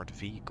heavy armored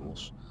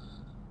vehicles.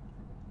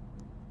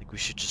 Like we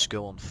should just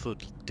go on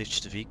foot,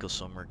 ditch the vehicle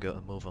somewhere, go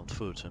and move on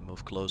foot and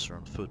move closer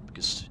on foot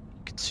because you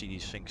can see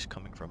these things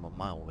coming from a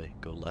mile away.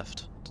 Go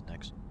left to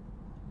next.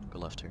 Go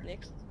left here.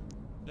 Next.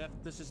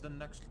 Left, this is the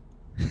next.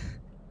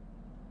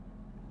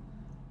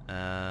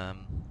 Let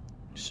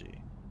me see.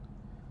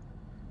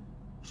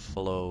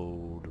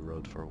 Follow the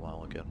road for a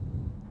while again.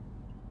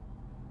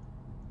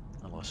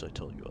 Unless I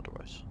tell you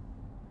otherwise.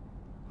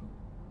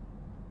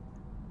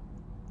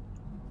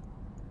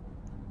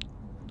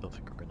 Don't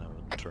think we're gonna have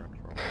a turn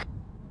for a while.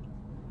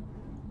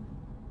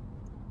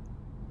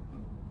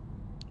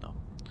 No.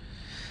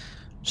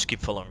 Just keep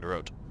following the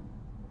road.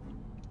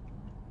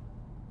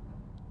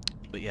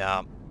 But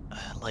yeah,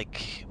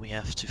 like we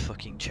have to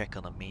fucking check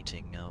on a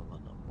meeting.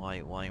 Why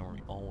are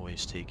we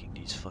always taking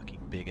these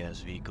fucking big ass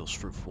vehicles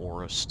through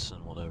forests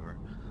and whatever?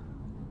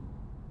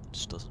 It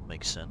just doesn't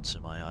make sense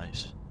in my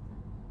eyes.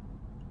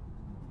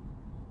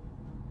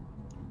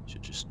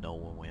 Should just know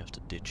when we have to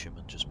ditch him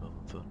and just move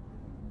on foot.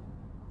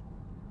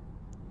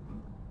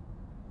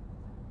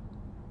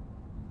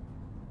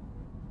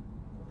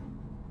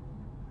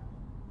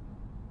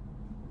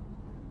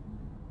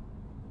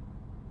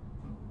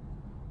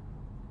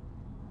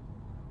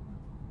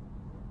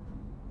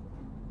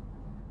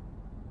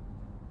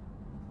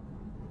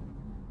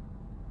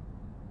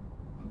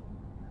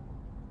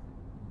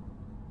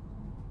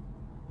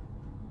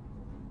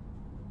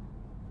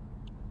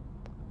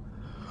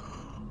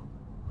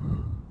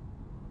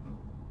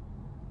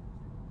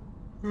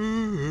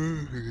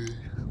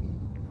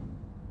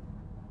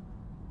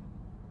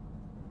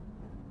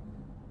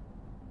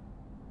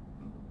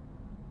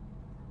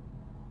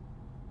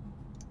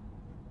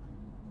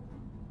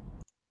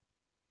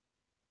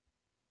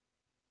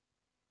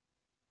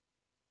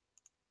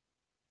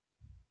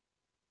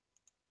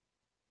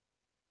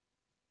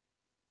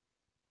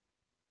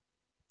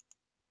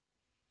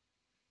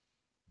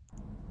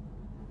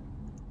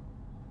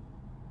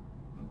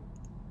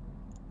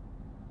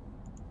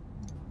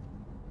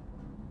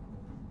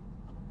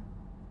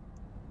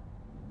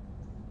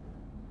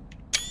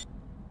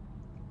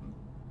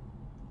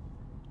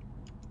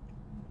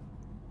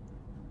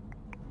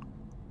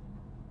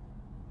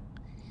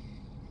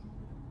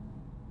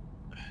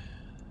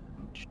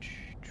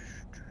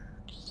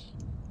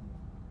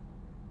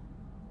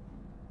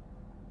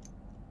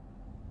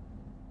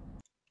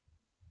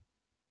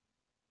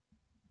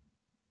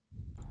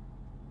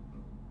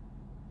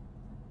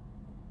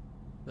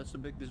 That's the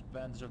big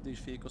disadvantage of these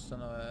vehicles than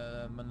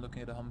when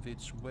looking at a Humvee,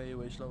 it's way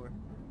slower.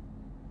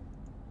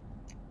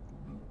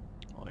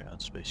 Oh yeah,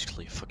 it's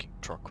basically a fucking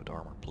truck with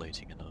armor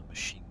plating and a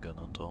machine gun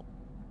on top.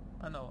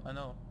 I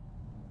know.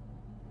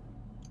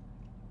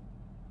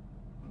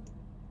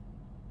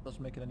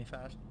 Doesn't make it any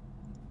fast.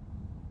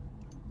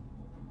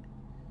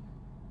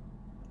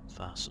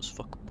 Fast as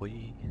fuck,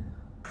 boy.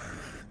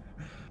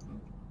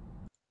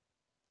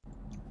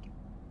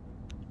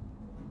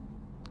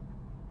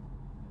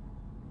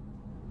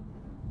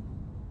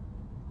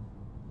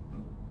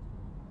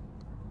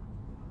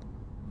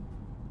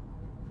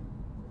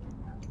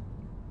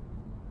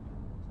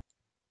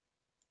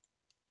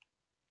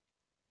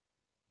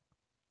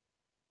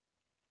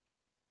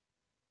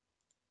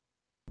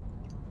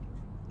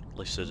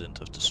 At least I didn't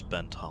have to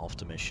spend half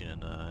the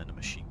mission in a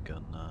machine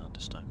gun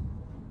this time.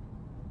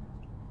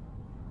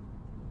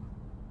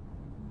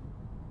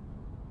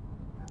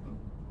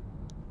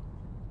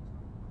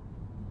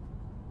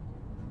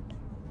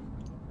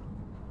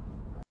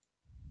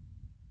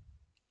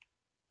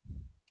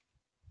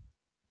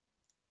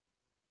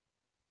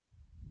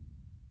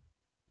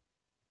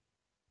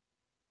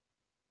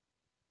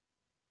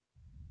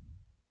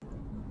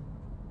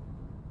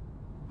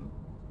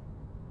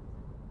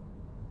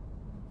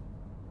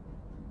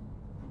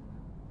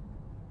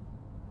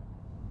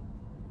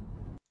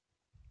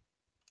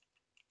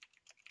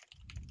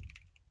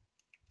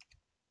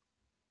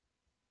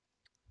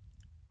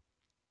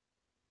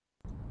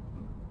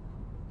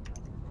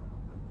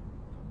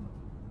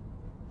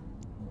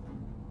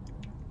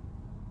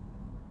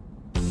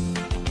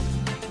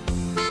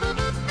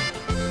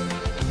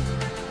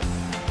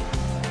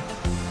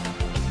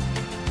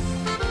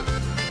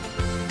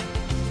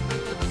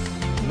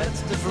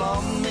 Met de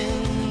vlam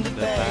in de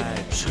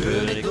pijp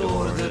scheur ik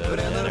door de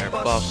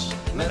Brennerpas.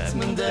 Met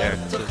mijn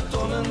 30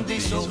 tonnen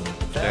diesel,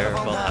 ver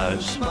van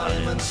huis maar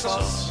in mijn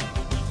sas.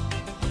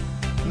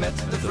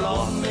 Met de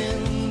vlam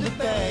in de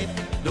pijp,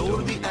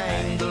 door die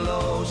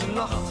eindeloze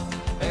nacht.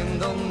 En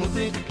dan moet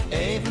ik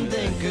even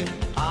denken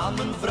aan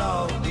mijn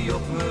vrouw die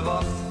op me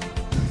wacht.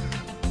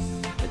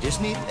 Het is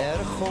niet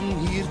erg om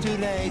hier te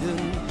rijden,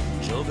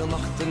 zoveel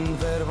nachten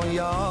ver van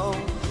jou.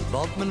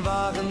 Want mijn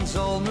wagen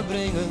zal me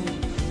brengen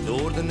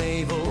door de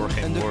nevel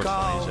en de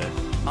kou.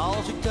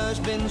 Als ik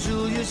thuis ben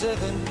zul je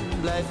zeggen,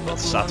 blijf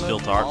wat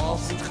langer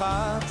als het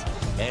gaat.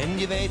 En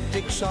je weet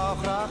ik zou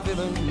graag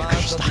willen,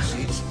 maar dat is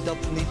iets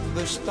dat niet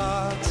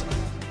bestaat.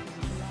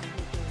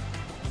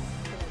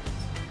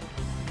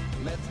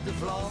 Met de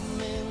vlam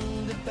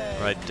in de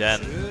pijp. Right then,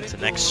 the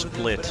next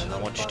split,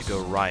 I want you to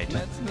go right.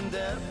 Met mijn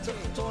 30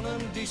 tonnen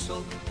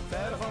diesel,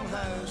 ver van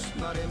huis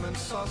maar in mijn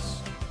sas.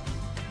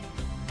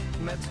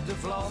 Met de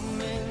vlam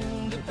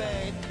in de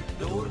pijp,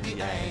 door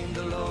die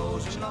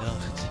eindeloze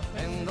nacht.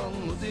 En dan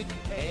moet ik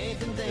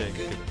even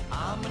denken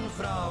aan mijn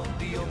vrouw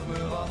die op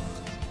me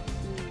wacht.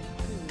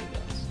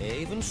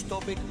 Even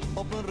stop ik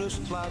op een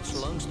rustplaats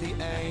langs die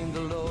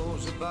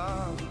eindeloze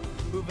baan.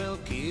 Hoewel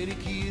keer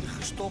ik hier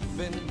gestopt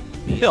ben,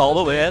 heel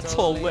de weg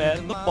vol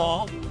en de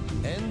baan.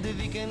 En de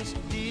weekends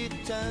die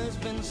ik thuis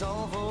ben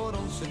zal voor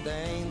ons het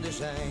einde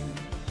zijn.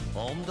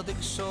 Omdat ik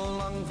zo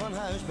lang van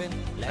huis ben,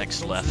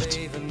 next left,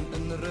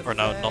 or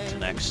no, not the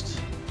next.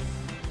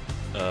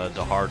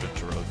 The hardened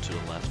road to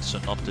the left, so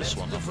not this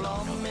one. Met de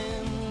vlam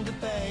in de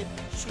pijp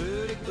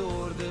scheur ik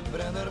door de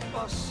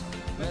Brennerpas.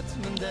 Met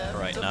mijn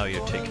 30 right, now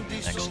you're taking the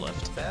next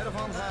left. Ver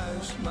van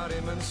huis, maar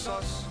in mijn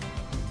sas.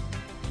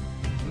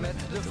 Met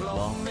de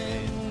vlam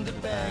in de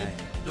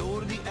pijp,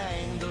 door die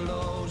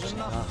eindeloze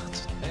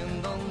nacht.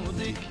 En dan moet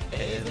ik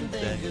even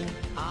denken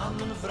aan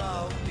mijn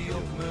vrouw die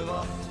op me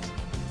wacht.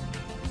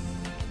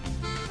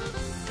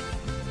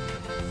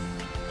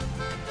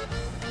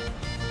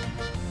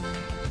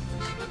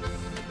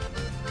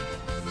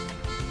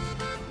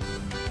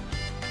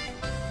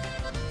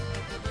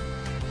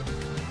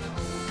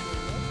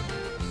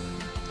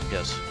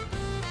 Yes.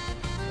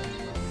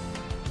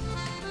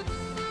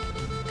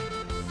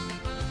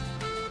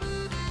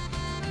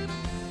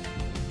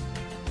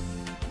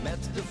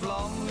 Met de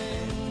vlam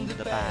in de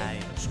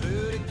pijp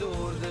scheur ik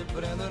door de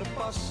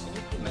Brennerpas.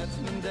 Met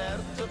mijn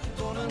 30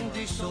 tonnen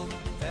diesel,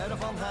 ver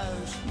van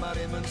huis maar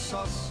in mijn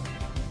sas.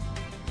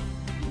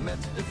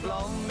 Met de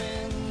vlam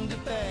in de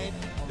pijp,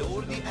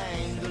 door die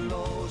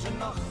eindeloze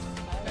nacht.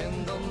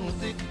 En dan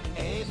moet ik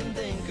even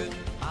denken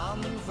aan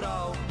mijn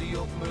vrouw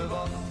die op me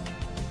wacht.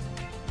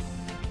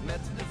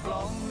 Met de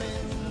vlam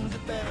in de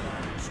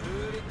pijp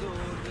scheur ik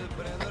door de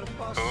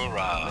Brennerpas.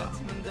 Hoera!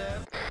 Met mijn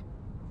 30...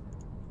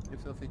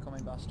 You filthy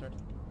coming bastard.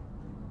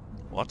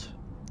 What?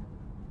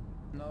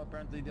 No,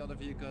 apparently the other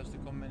vehicle has the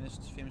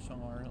communist theme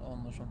song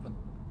on or something.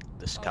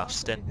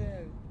 Disgusting.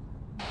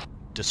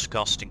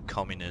 Disgusting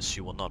communists,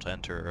 you will not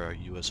enter a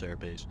US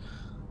airbase.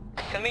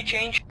 Can we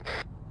change?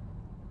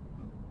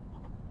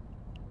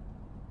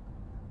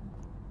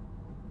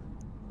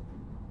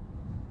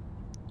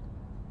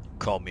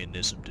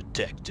 Communism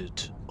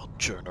detected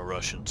on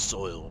Russian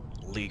soil.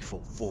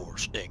 Lethal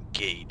force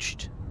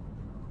engaged.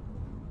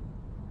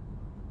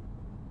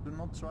 Do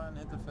not try and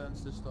hit the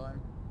fence this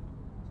time.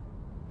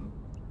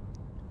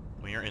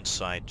 When you're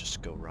inside,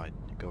 just go right.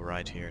 Go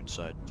right here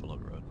inside and follow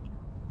the road.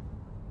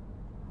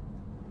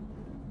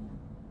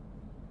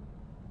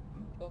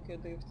 Okay,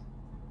 drift.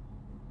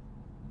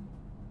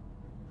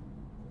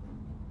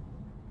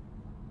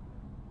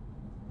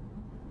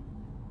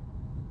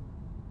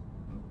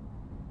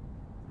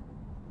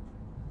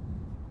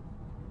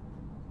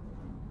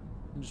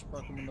 Just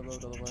park them on the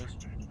road otherwise.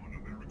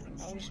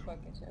 I'll just park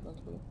inside,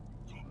 don't worry.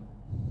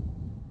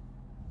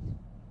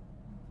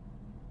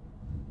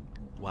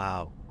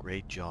 Wow,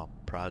 great job.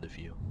 Proud of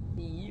you.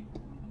 Yep.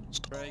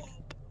 Break.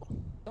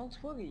 Don't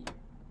worry.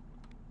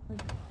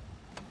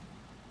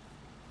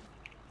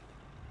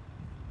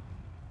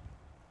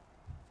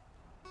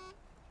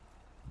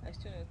 I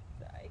still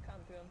I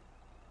can't run.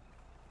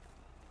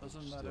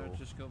 Doesn't matter,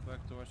 just go back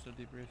towards the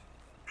debrief.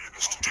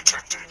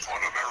 Detected on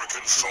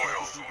American soil. I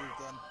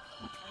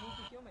need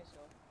to kill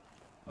myself.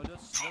 Oh,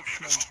 that's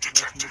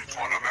Detected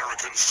on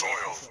American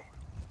soil.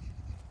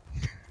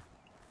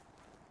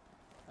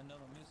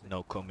 Another music.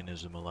 No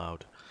communism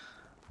allowed.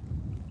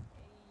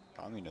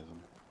 Communism.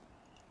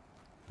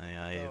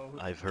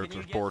 I've heard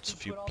reports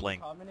of you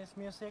playing. Communist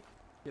music.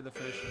 Kill the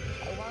fish.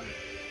 I want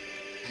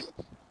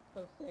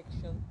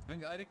perfection. I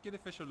think either kill the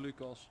fish or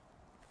Lucas.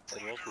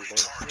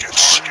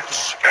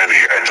 Targets. Any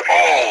and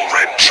all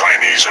Red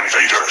Chinese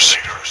invaders.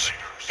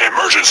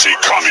 Emergency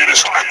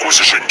Communist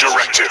Acquisition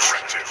Directive.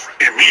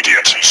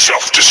 Immediate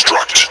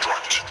self-destruct.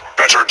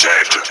 Better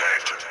dead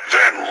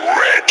than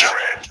red.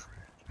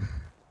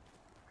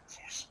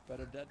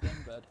 Better dead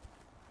than bad.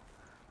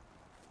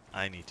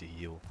 I need to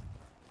heal.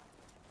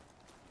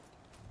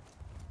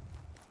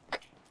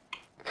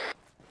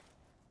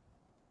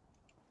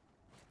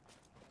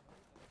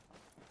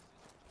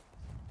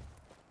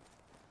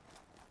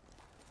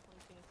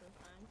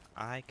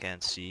 I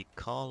can see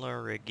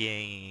color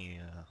again.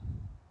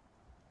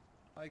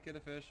 I kill a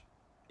fish.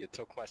 You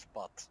took my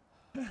spot.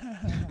 You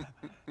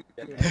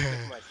You took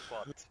my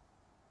spot.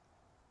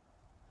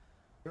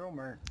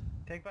 Romer,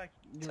 take back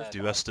your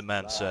Do as the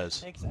man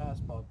says. Takes ass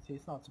box.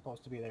 He's not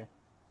supposed to be there.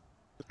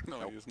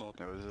 No, he's not.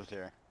 No, he's just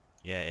here.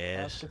 Yeah,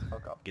 yes. Get the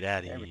fuck up. Get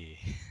out of here.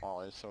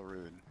 Oh, it's so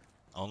rude.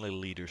 Only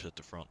leaders at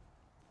the front.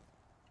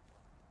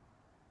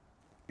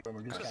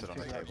 Romer, just Sit on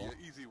the can't table.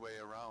 Easy way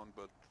around,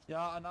 but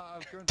Yeah, and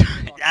I'm currently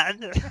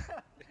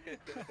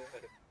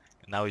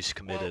Now he's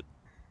committed.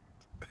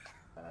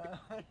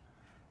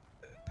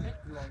 Take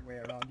the long way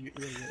around, you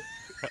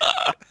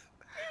idiot.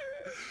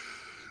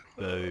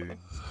 Boom.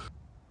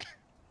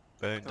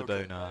 Bone to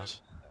bone ass.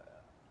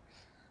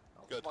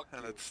 good.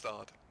 And let's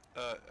start.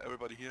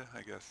 Everybody here,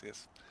 I guess,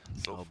 yes.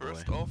 So Oh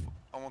first boy. off,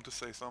 I want to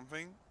say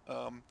something.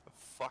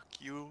 Fuck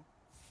you,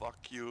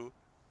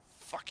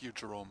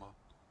 Jeroma.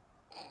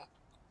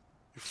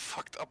 You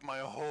fucked up my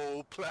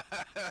whole plan.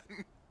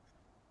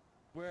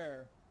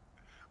 Where?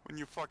 When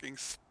you fucking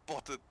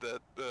spotted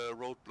that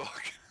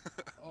roadblock.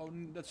 Oh,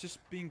 that's just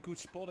being good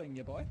spotting,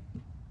 yeah boy.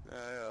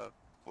 Yeah.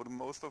 For the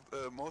most of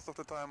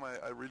the time,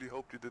 I really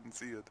hoped you didn't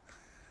see it.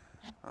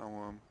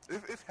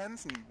 If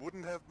Hansen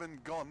wouldn't have been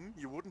gone,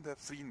 you wouldn't have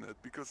seen it,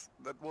 because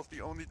that was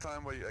the only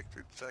time where you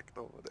actually checked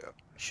over there.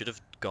 Should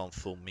have gone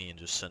full me and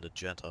just sent a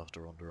jet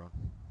after on the run.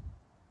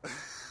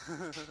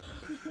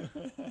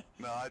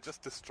 No, I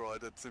just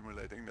destroyed it,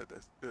 simulating that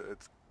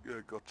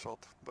it got shot.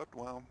 But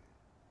well,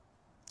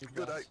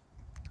 good.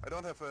 I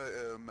don't have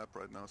a map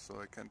right now, so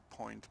I can't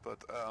point.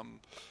 But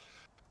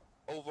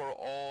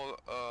overall,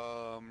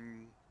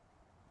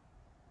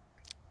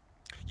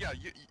 yeah,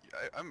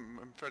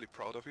 I'm fairly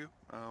proud of you.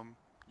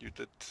 You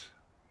did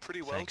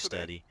pretty well Thanks, today.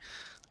 Daddy.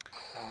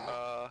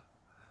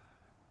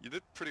 You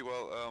did pretty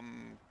well.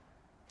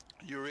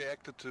 You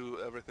reacted to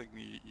everything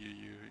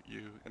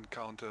you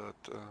encountered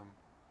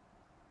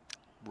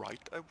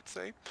right, I would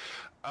say.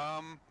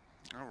 I've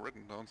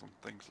written down some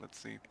things. Let's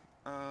see.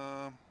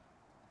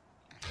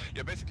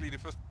 Yeah, basically the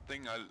first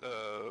thing I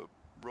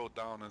wrote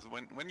down is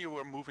when you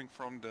were moving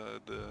from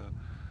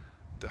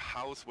the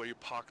house where you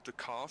parked the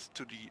cars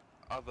to the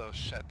other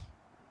shed.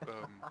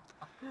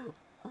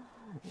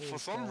 For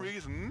some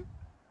reason,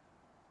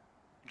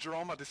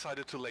 Jeroma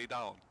decided to lay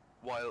down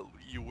while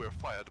you were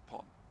fired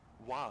upon.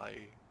 Why?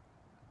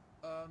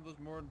 It was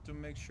more to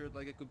make sure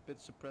like I could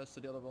bit suppress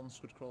so the other ones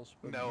could cross,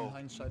 but No. in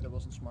hindsight that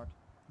wasn't smart.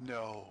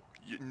 No,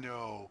 you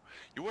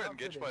were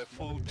engaged by a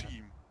full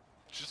team.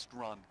 Just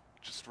run.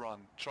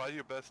 Try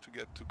your best to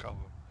get to cover.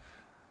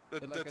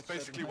 But like That's I said,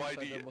 basically in why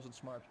hindsight that wasn't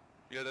smart.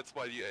 yeah, that's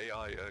why the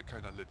AI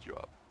kind of lit you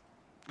up.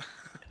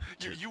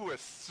 you were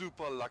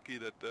super lucky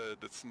that the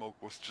smoke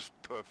was just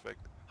perfect,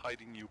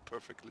 hiding you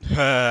perfectly.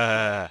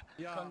 Yeah,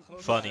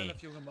 Funny.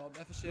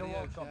 You're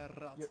welcome.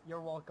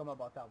 You're welcome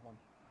about that one.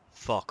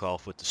 Fuck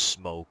off with the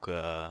smoke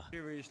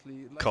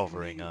Seriously, like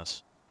covering me,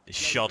 us. They like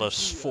shot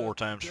us me, 4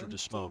 times through Brent, the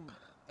smoke. Tom,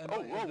 and Oh,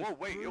 I- whoa, the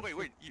wait.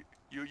 perfect-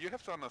 You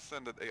have to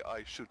understand that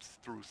AI shoots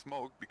through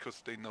smoke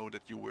because they know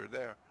that you were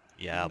there.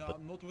 Yeah, No,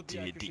 but not with the they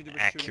were shooting, that's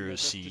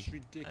accuracy, just I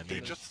ridiculous. They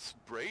mean, just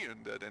spray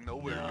in there, they know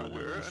where No, you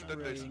were, no, and then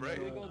they spraying, spray.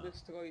 We no. got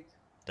destroyed.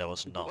 that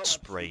was not Well,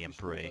 spray and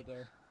Absolutely pray. screwed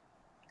out there.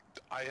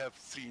 I have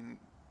seen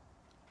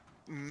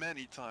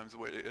many times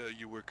where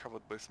you were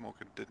covered by smoke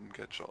and didn't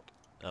get shot.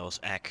 That was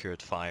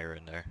accurate fire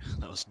in there.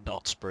 That was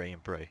not spray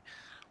and pray.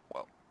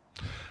 Well,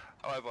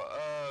 however,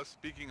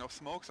 speaking of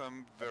smokes,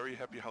 I'm very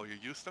happy how you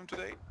used them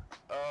today.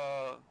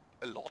 A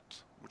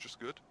lot, which is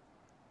good.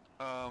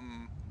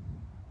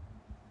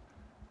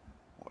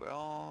 What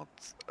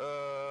else?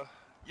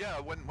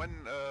 Yeah,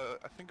 when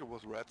I think it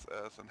was Red's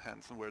ass and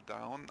Hansen were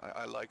down,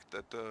 I liked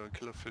that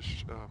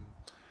Killerfish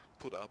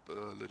put up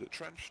a little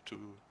trench to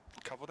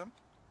cover them.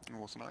 It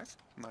was nice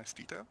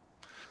detail.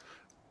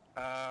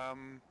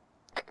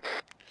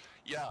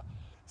 Yeah,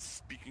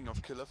 speaking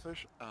of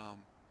Killerfish,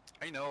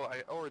 I know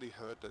I already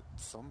heard that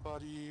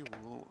somebody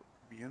will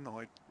be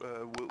annoyed,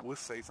 will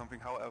say something.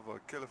 However,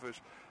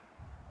 Killerfish,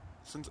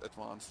 since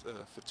advanced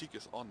fatigue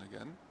is on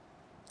again,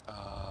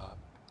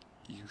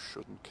 you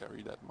shouldn't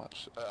carry that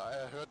much.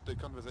 I heard the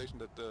conversation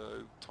that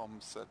Tom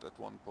said at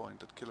one point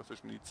that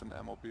Killerfish needs an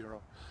ammo bearer.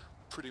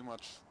 Pretty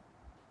much,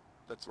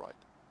 that's right.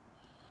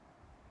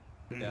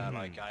 Yeah,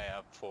 like I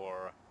have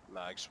 4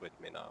 mags with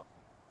me now.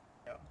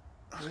 Yeah.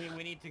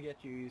 We need to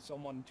get you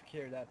someone to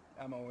carry that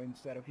ammo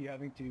instead of you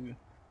having to...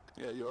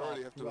 Yeah, you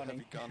already have to have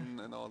running. a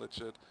gun and all that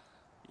shit.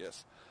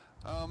 Yes.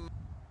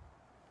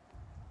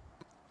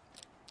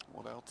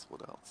 What else?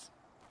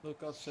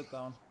 Lucas, sit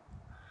down.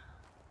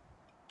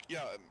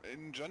 Yeah,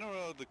 in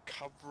general, the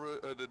cover,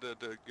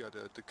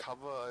 the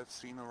cover I've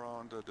seen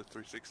around the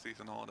 360s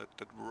and all that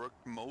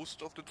worked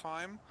most of the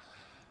time.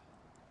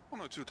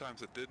 1 or 2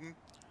 times it didn't,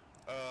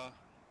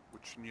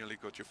 which nearly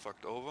got you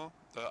fucked over.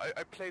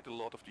 I played a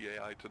lot of the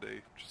AI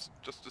today,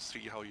 just to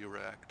see how you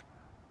react.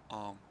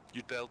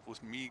 You dealt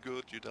with me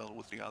good, you dealt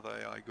with the other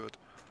AI good,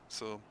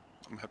 so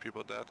I'm happy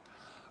about that.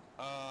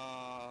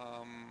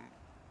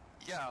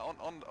 Yeah,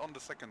 on the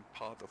second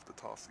part of the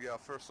task, yeah,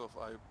 first off,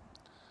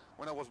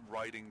 when I was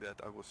writing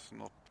that, I was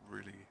not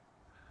really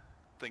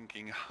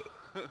thinking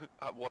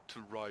what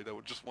to write. I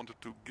just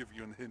wanted to give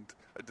you a hint.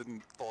 I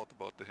didn't thought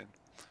about the hint.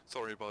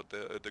 Sorry about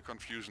the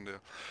confusion there.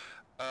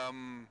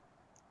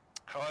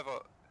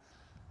 However,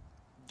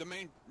 the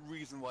main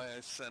reason why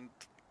I sent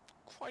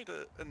quite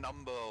a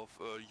number of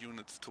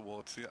units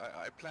towards you,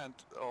 I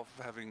planned of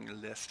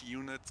having less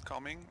units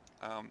coming,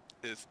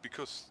 is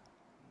because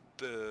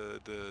the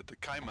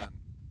Kaiman,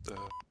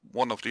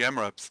 one of the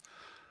MRAPs,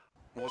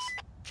 was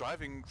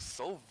driving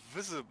so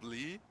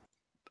visibly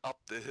up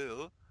the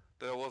hill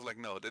that I was like,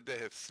 no, that they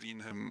have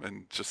seen him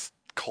and just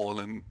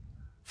calling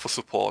for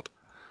support.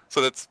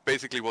 So that's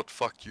basically what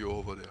fucked you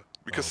over there.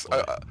 Because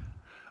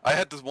I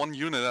had this one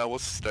unit and I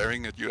was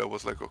staring at you, I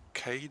was like,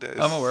 okay, there's...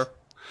 I'm aware.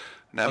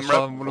 An That's why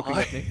I'm looking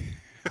why? at me.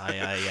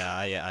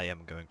 I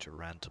am going to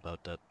rant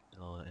about that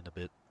in a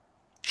bit.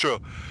 Sure,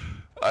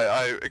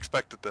 I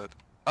expected that.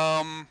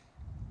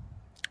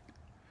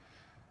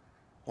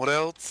 What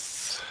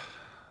else?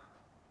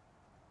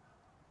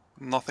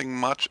 Nothing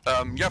much.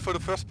 Yeah, for the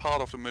first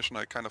part of the mission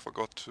I kind of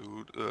forgot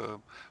to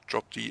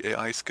drop the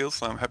AI skills,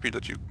 so I'm happy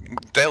that you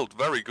dealt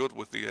very good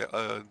with the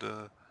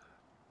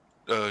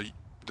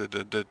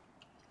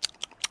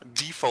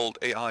default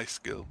AI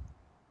skill.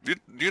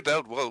 You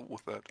dealt well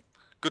with that.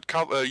 Good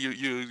cover.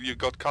 You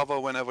got cover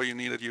whenever you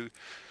needed. You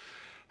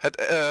had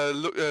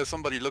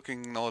somebody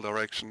looking in all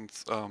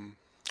directions.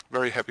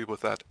 Very happy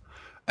with that.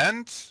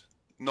 And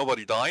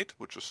nobody died,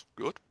 which is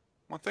good.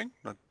 One thing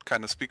that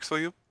kind of speaks for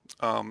you.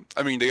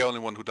 I mean, the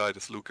only one who died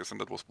is Lucas, and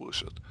that was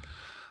bullshit.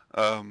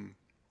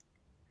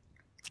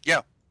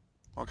 Yeah.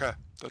 Okay.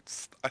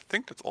 I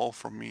think that's all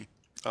from me.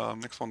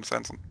 Next one is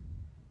Hansen.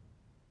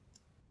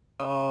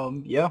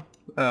 Yeah.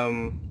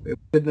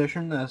 Good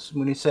mission, as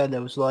Mooney said.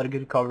 There was a lot of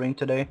good covering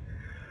today.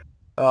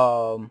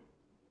 And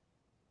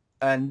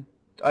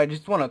I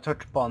just want to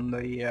touch upon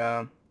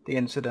the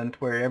incident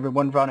where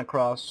everyone ran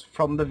across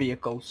from the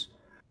vehicles.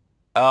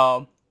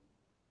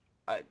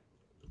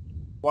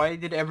 Why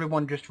did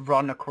everyone just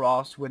run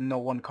across with no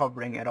one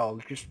covering at all?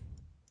 Just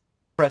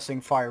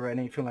pressing fire or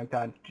anything like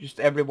that.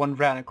 Just everyone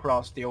ran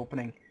across the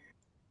opening.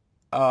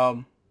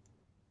 That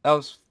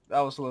was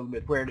a little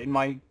bit weird. In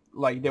my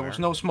there was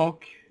no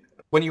smoke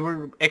when you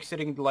were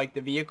exiting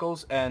the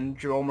vehicles, and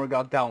Jeromer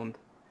got downed.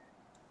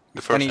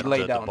 The first when he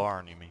lay down. The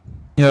barn, you mean?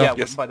 Yeah,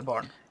 yes. by the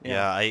barn.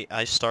 Yeah,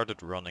 I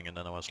started running and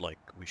then I was like,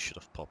 we should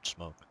have popped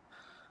smoke.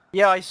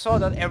 Yeah, I saw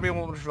that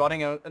everyone was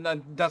running, and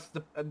then that's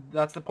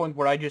the point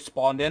where I just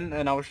spawned in,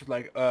 and I was just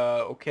like,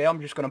 okay, I'm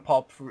just gonna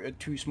pop for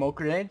 2 smoke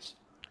grenades.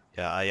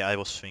 Yeah, I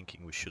was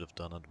thinking we should have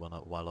done it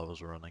while I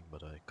was running,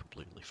 but I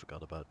completely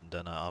forgot about it. And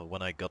then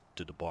when I got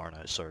to the barn,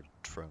 I started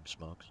throwing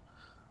smokes.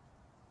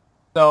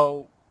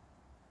 So,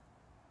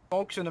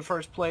 smokes in the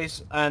first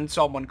place, and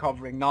someone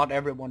covering, not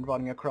everyone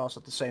running across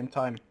at the same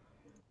time.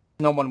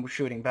 No one was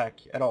shooting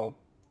back at all.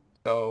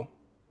 So,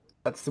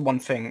 that's the one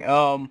thing.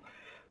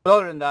 But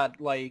other than that,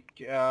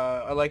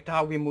 I liked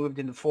how we moved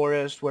in the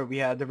forest, where we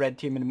had the red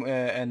team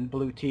and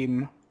blue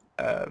team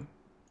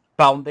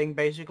bounding,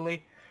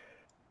 basically.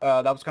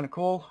 That was kind of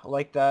cool. I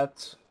like that.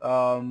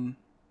 So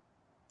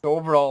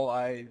overall,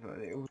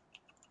 it was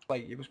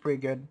pretty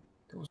good.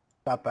 It wasn't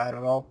that bad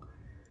at all.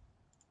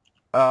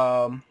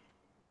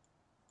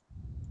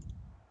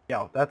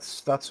 Yeah,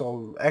 that's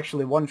all.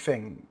 Actually, one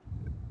thing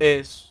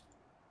is,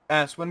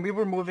 as when we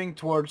were moving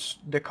towards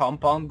the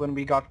compound, when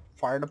we got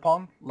fired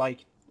upon,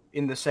 like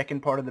in the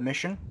second part of the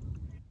mission,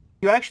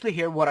 you actually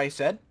hear what I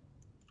said?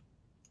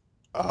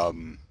 I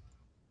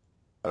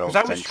Because don't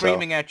I was think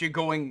screaming at you,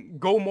 going,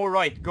 "Go more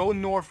right, go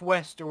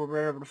northwest," or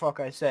wherever the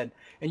fuck I said,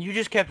 and you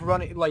just kept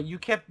running, like you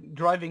kept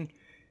driving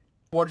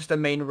towards the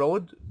main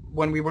road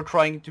when we were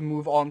trying to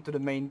move on to the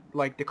main,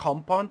 like the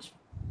compound.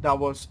 That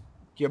was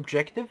the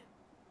objective.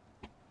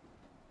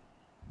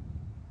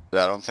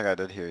 Yeah, I don't think I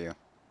did hear you.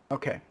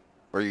 Okay.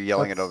 Were you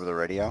yelling it over the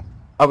radio?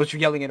 I was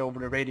yelling it over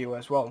the radio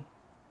as well.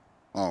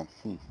 Oh.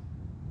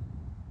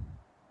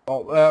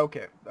 Oh,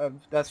 okay.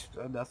 That's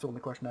the only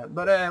question I had.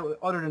 But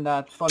other than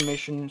that, fun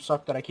mission.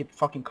 Sucked that I keep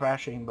fucking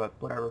crashing, but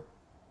whatever.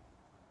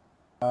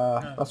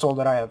 That's all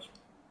that I have.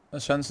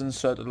 As Hansen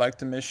said, I like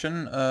the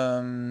mission.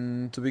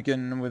 To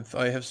begin with,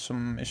 I have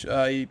some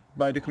issues.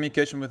 By the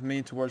communication with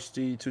me towards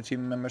the two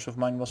team members of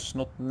mine was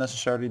not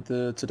necessarily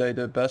today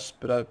the best,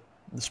 but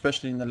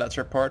especially in the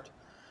latter part.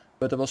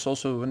 But it was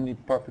also in the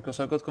part because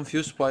I got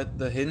confused by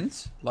the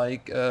hint. I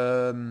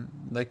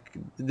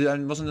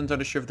wasn't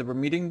entirely sure if they were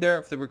meeting there,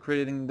 if they were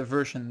creating the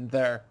version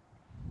there.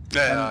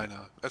 Yeah, I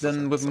know.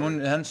 Then with Moon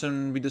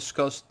Hansen we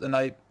discussed, and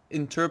I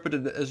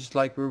interpreted it as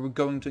like we were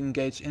going to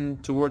engage in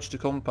towards the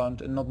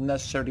compound and not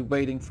necessarily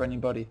waiting for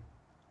anybody.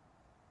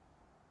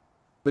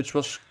 Which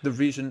was the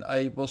reason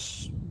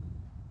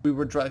we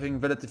were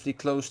driving relatively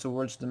close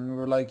towards them. We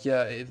were like,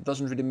 yeah, it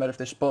doesn't really matter if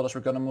they spot us,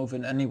 we're gonna move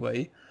in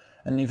anyway.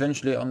 And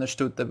eventually I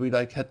understood that we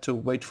had to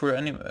wait for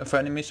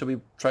enemies, so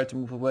we tried to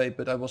move away,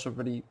 but I was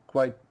already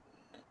quite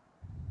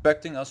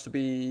expecting us to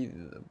be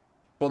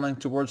pulling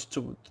towards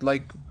to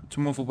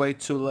move away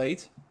too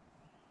late.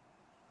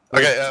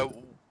 Okay,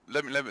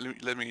 let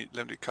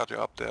me cut you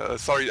up there.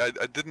 Sorry, I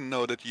didn't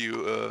know that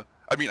you.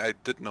 I mean, I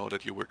did know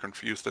that you were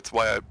confused. That's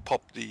why I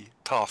popped the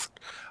task.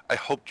 I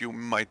hoped you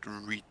might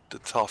read the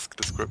task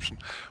description,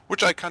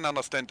 which I can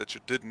understand that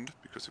you didn't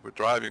because you were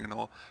driving and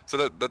all.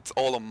 So that's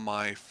all on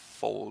my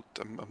fault.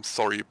 I'm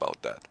sorry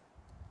about that.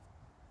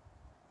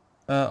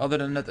 Other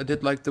than that, I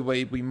did like the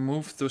way we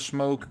moved the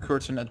smoke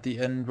curtain at the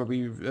end, where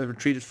we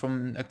retreated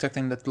from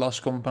attacking that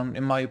last compound.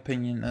 In my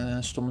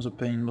opinion, Storm's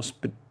opinion, was a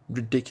bit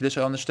ridiculous.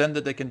 I understand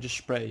that they can just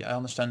spray. I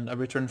understand. I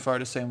return fire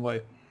the same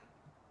way.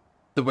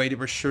 The way they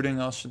were shooting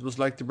us, it was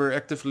like they were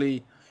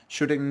actively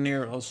shooting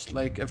near us,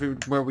 like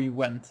everywhere we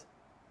went.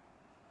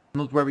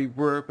 Not where we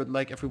were, but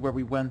like everywhere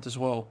we went as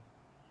well.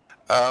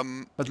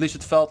 At least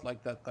it felt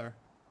like that there.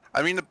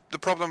 I mean, the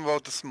problem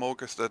about the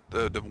smoke is that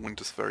the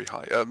wind is very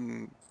high.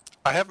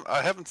 I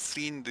haven't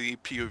seen the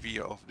POV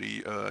of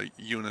the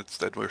units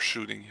that were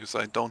shooting you, so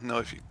I don't know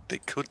if they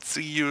could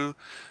see you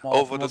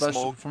over the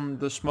smoke. From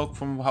the smoke,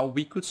 from how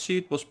we could see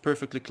it, was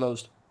perfectly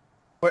closed.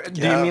 Do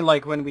you mean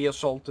like when we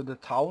assaulted the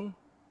town?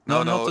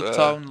 No, not the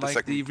town,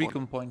 like the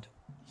recon point.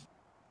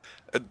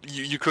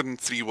 You couldn't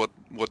see what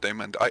they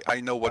meant.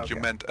 I know what you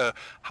meant.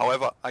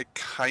 However, I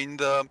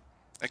kinda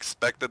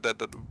expected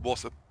that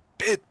was a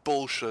bit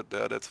bullshit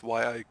there. That's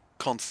why I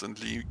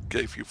constantly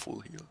gave you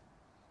full heal.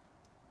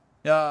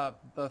 Yeah,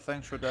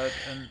 thanks for that.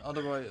 And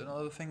otherwise,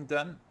 another thing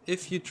then,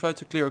 if you try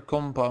to clear a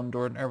compound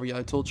or an area,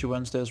 I told you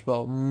Wednesday as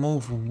well,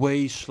 move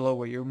way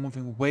slower. You're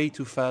moving way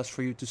too fast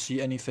for you to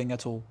see anything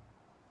at all.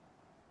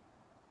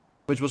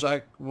 Which was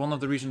one of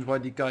the reasons why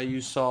the guy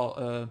you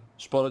saw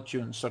spotted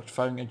you and started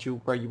firing at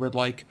you, where you were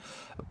like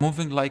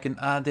moving like an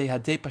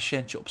ADHD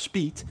patiëntje op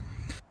speed.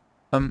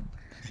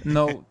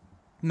 No,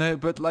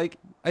 but like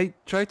I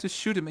tried to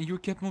shoot him and you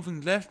kept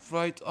moving left,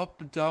 right,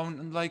 up, down,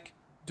 and like,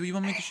 do you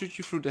want me to shoot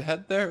you through the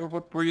head there, or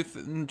what were you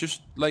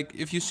just like,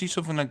 if you see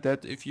something like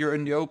that, if you're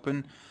in the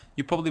open,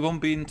 you probably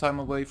won't be in time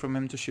away from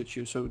him to shoot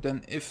you. So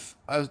then if,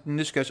 as in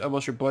this case, I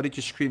was your body,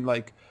 just scream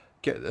like,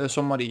 get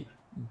somebody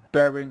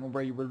bearing on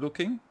where you were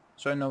looking,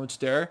 so I know it's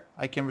there,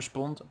 I can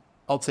respond,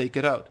 I'll take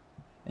it out.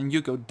 And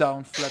you go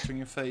down flat on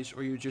your face,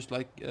 or you just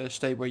like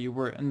stay where you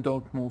were and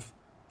don't move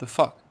the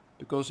fuck.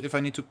 Because if I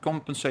need to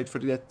compensate for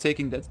that,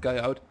 taking that guy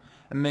out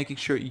and making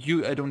sure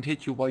I don't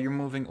hit you while you're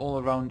moving all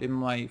around in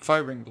my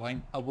firing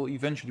line, I will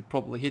eventually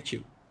probably hit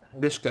you.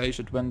 In this case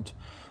it went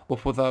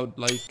off without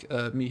like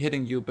me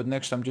hitting you, but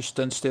next time just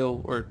stand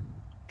still or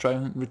try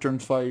and return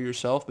fire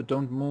yourself, but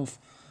don't move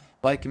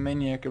like a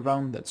maniac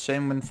around that.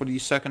 Same when for the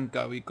second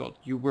guy we got,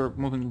 you were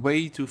moving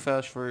way too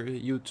fast for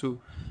you to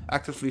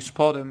actively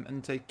spot him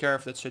and take care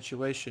of that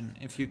situation.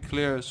 If you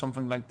clear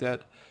something like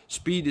that,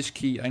 speed is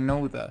key, I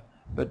know that.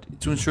 But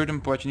to a certain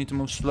point you need to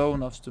move slow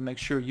enough to make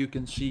sure you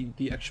can see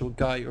the actual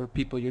guy or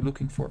people you're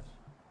looking for.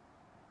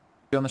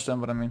 You understand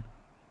what I mean?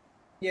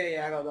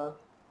 Yeah, I got that.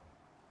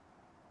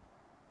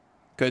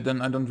 Okay,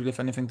 then I don't really have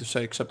anything to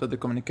say except that the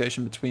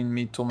communication between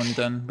me, Tom and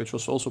Dan, which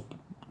was also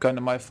kind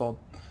of my fault.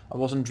 I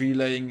wasn't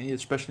relaying,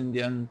 especially in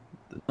the end,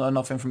 not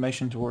enough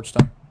information towards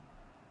them.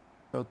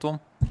 So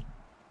Tom?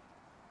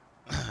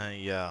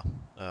 Yeah,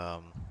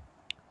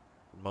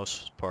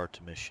 most part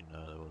of the mission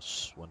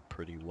went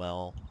pretty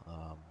well.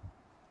 I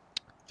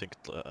think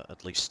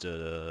at least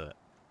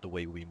the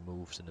way we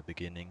moved in the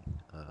beginning,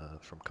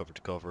 from cover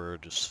to cover,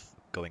 just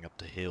going up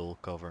the hill,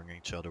 covering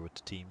each other with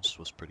the teams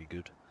was pretty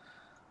good.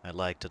 I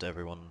like that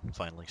everyone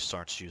finally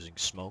starts using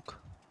smoke.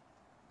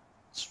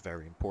 It's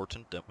very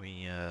important that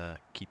we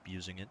keep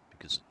using it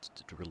because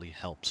it really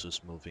helps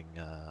us moving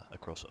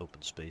across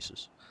open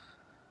spaces.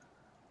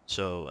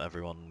 So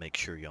everyone make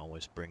sure you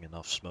always bring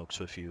enough smokes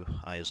with you.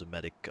 I as a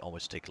medic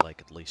always take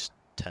like at least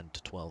 10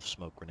 to 12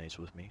 smoke grenades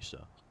with me,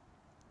 so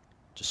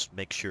just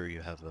make sure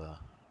you have a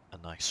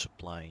nice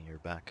supply in your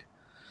back.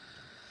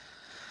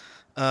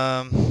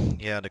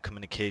 Yeah, the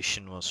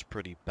communication was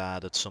pretty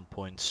bad at some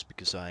points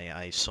because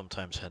I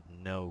sometimes had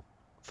no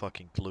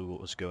fucking clue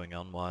what was going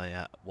on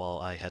while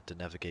I had to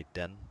navigate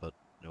then, but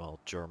well,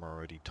 Jerma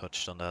already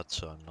touched on that,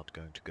 so I'm not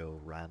going to go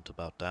rant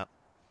about that.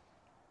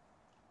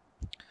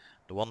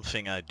 The one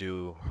thing I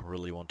do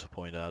really want to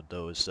point out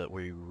though is that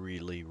we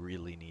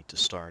really need to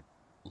start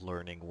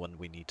learning when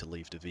we need to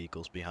leave the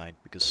vehicles behind,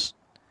 because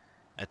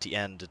at the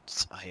end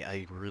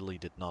I really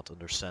did not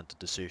understand the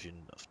decision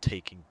of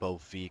taking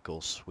both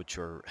vehicles, which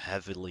are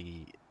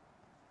heavily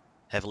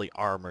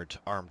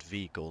armed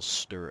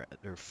vehicles.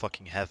 They're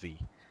fucking heavy,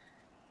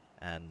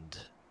 and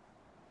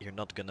you're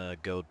not gonna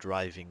go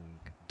driving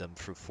them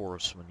through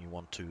forest when you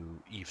want to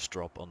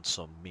eavesdrop on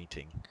some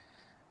meeting.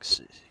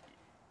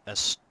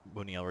 As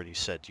Mooney already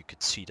said, you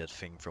could see that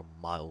thing from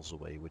miles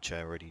away, which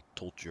I already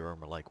told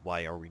Jerma, like,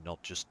 why are we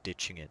not just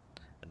ditching it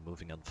and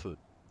moving on foot?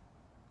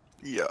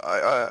 Yeah,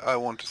 I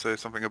want to say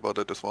something about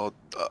that as well.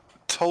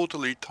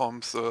 Totally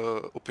Tom's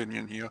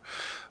opinion here.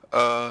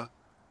 I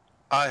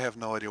have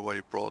no idea why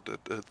you brought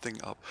that thing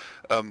up.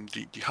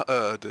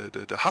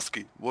 The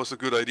Husky was a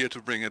good idea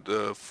to bring it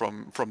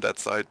from that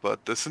side, but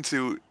since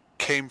you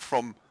came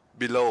from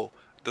below,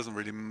 it doesn't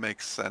really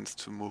make sense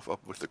to move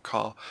up with the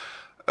car.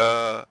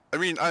 I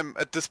mean, I'm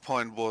at this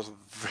point was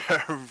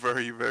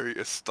very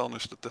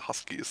astonished that the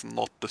Husky is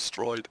not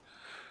destroyed.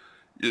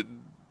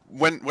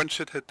 When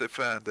shit hit the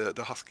fan,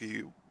 the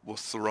Husky was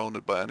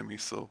surrounded by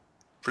enemies, so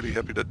pretty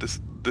happy that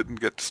this didn't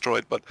get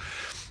destroyed. But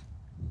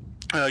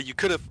you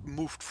could have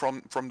moved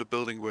from the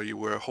building where you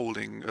were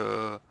holding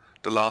the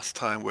last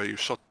time where you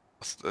shot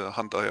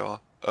Hunt IR,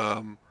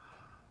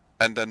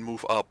 and then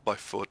move up by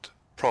foot.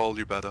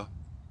 Probably better.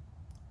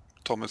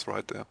 Tom is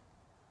right there.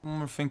 One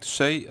more thing to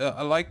say.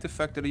 I like the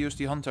fact that I used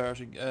the hunter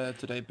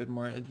today a bit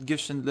more. It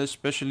gives,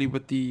 especially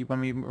with when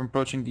we were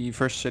approaching the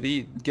first city,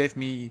 it gave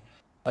me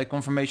like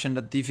confirmation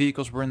that the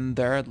vehicles were in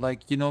there.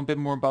 Like, you know, a bit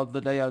more about the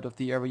layout of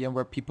the area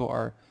where people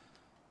are.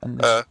 And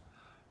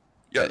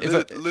yeah,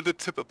 little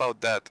tip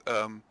about that.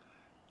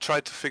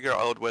 Try to figure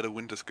out where the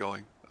wind is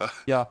going.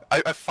 Yeah.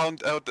 I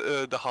found out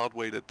the hard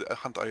way that the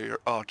Hunt IR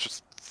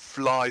just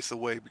flies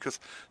away, because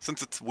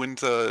since it's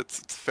winter,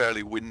 it's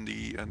fairly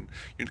windy, and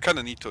you kind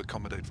of need to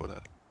accommodate for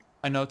that.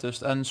 I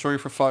noticed, and sorry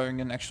for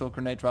firing an actual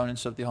grenade round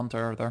instead of the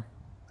hunter there.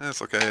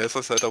 That's okay. As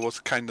I said, I was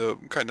kind of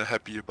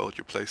happy about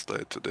your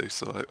playstyle today,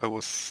 so I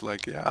was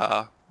like,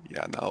 yeah,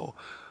 no.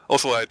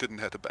 Also, I didn't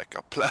have a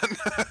backup plan.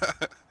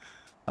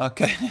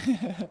 Okay.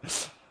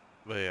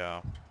 But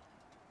yeah,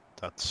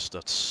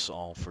 that's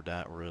all for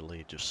that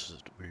really.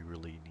 Just we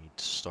really need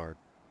to start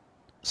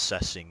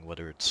assessing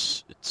whether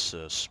it's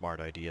a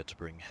smart idea to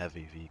bring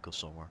heavy vehicles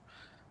somewhere.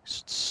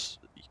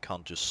 You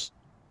can't just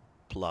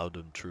plow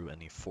them through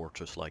any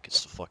fortress like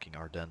it's the fucking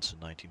Ardennes in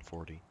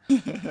 1940.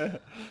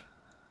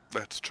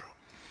 That's true.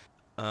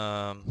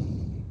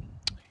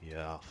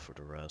 Yeah, for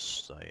the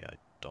rest, I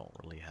don't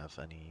really have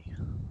any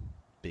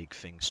big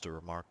things to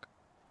remark.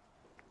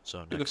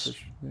 So next.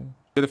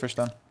 Do the fish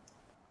then.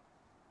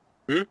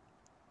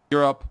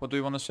 You're up. What do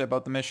you want to say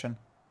about the mission?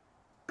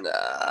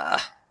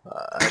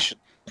 I should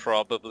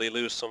probably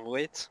lose some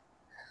weight.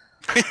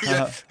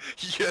 Yes,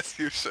 yes,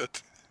 you should.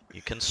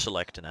 You can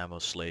select an ammo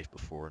slave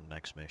before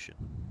next mission.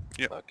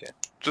 Yeah. Okay.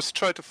 Just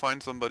try to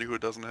find somebody who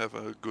doesn't have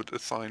a good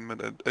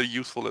assignment, a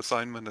useful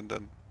assignment, and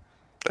then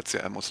that's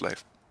your ammo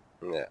slave.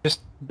 Yeah.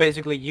 Just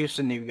basically use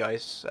the new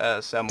guys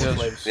as ammo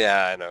slaves.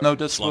 Yeah, I know. No,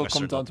 that's As long will as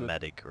come they're down not to it.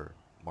 medic or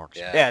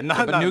marksman. Yeah,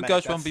 not But new medic,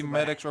 guys won't that's be the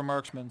medics or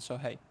marksmen, so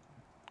hey.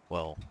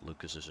 Well,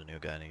 Lucas is a new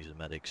guy and he's a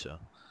medic, so...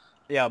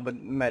 Yeah, but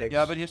medics.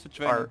 Yeah, but he has to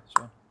train.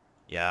 So.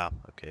 Yeah,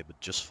 okay, but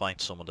just find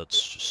someone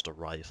that's just a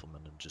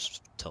rifleman and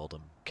just tell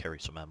them, carry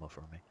some ammo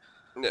for me.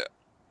 Yeah.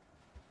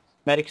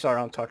 Medics are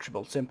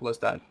untouchable, simple as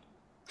that.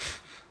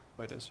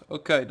 Wait,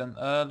 okay then,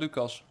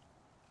 Lucas.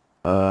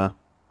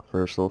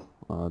 First off,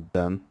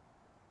 Dan,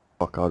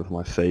 fuck out of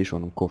my face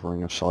when I'm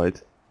covering a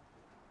site.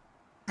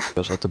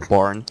 Because at the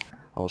barn,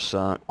 I was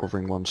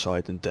covering one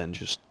side and then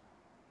just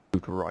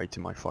took right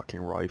in my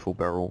fucking rifle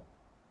barrel.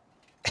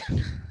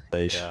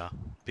 Face. Yeah,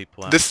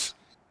 people have This...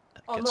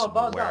 get some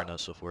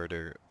awareness of where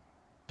they're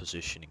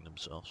positioning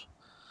themselves.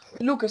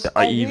 Lucas,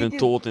 I even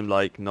told him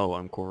like, no,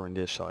 I'm covering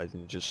this side,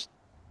 and just...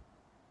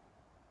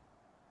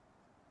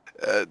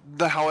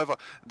 However,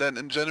 then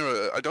in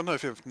general, I don't know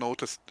if you've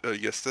noticed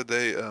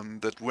yesterday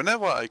that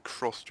whenever I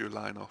crossed your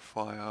line of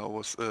fire, I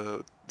was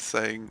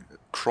saying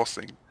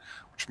crossing,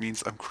 which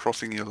means I'm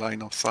crossing your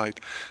line of sight.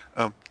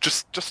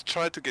 Just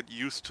try to get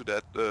used to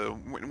that.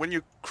 When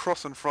you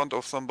cross in front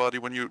of somebody,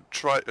 when you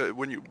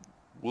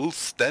will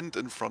stand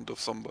in front of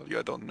somebody,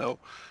 I don't know,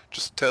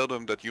 just tell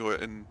them that you are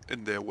in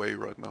their way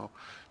right now,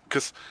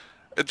 because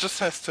it just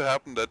has to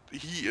happen that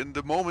he, in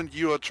the moment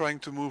you are trying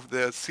to move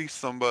there, sees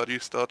somebody,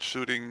 starts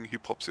shooting, he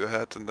pops your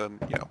head, and then,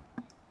 yeah.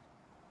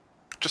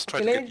 Just try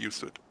to get used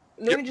to it.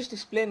 Let me just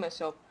explain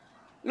myself.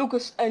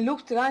 Lucas, I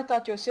looked right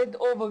at you, I said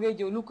over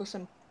radio, Lucas,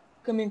 I'm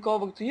coming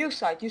over to your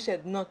side. You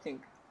said nothing.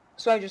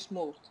 So I just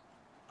moved.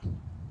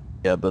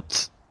 Yeah,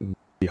 but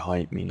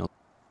behind me, not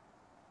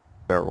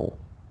barrel.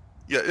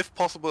 Yeah, if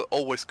possible,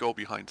 always go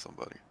behind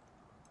somebody.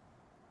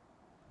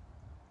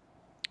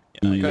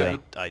 Yeah,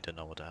 I don't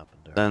know what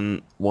happened there.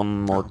 Then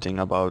one more thing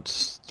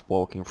about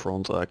walking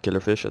front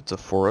Killerfish at the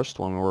forest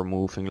when we were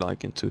moving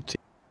like into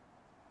team.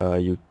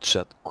 You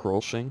said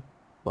crossing,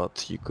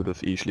 but you could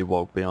have easily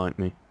walked behind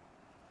me.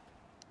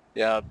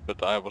 Yeah,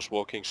 but I was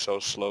walking so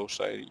slow,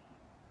 so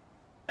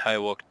I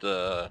walked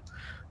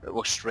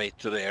straight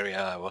to the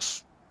area I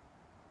was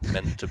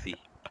meant to be.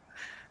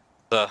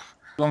 So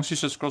As long as he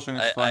says crossing,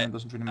 it's fine. It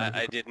doesn't really matter.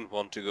 I didn't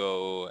want to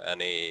go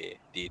any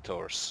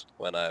detours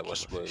when I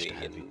was moving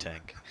in.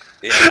 Tank.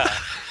 Yeah,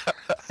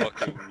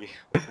 fucking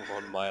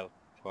 1 mile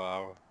per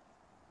hour.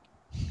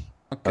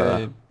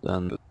 Okay.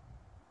 Then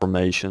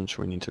formations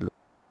we need to look.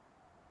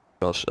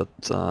 Because at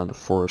the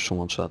forest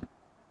someone said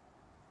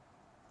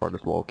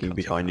started walking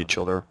behind each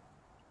other.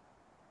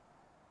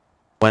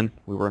 When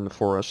we were in the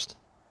forest,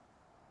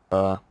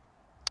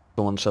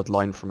 someone said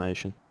line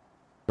formation.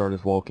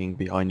 Started walking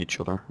behind each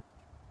other,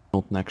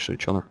 not next to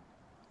each other.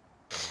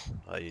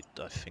 I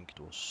think it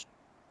was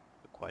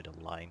quite a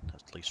line,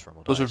 at least from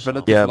what Those I are saw.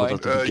 relative Yeah, line. but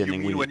at the You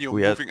beginning mean when you're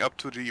we had... moving up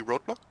to the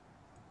roadblock?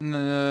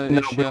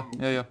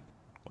 Yeah.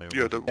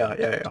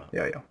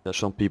 Yeah,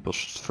 some people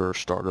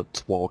first started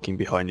walking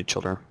behind each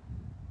other.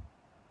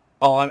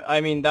 Well, I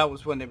mean, that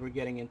was when they were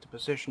getting into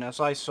position. As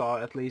I saw,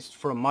 at least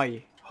from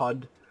my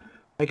HUD,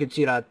 I could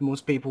see that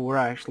most people were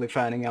actually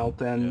fanning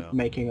out and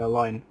making a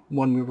line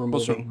when we were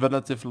Also moving.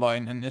 relative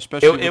line, and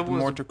especially with the was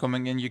mortar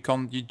coming in,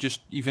 we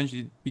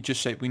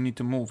just say we need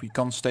to move. We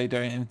can't stay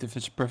there if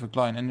it's a perfect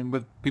line. And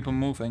with people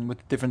moving with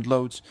different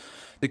loads,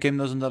 the game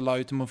doesn't allow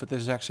you to move at the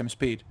exact same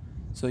speed.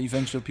 So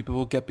eventually people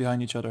will get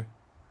behind each other.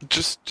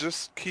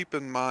 Just keep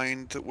in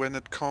mind, when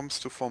it comes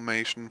to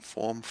formation,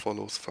 form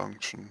follows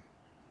function.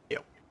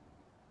 Yep.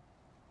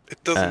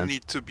 It doesn't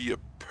need to be a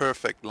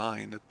perfect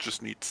line, it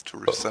just needs to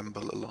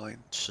resemble a line.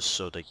 It's just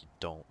so that you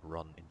don't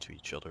run into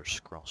each other's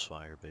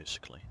crossfire,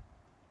 basically.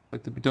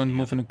 Like that we don't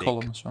move in a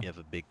column, so. You have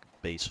a big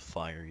base of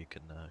fire you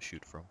can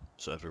shoot from,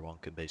 so everyone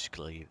can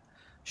basically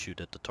shoot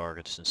at the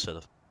targets instead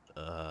of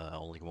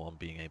only one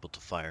being able to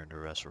fire and the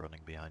rest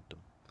running behind them.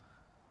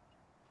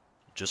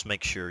 Just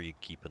make sure you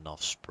keep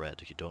enough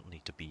spread. You don't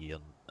need to be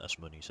on, as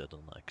Mooney said,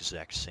 on the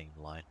exact same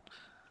line.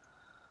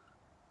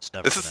 It's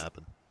never gonna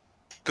happen.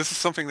 This is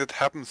something that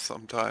happens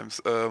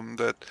sometimes,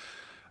 that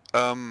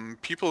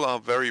people are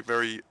very,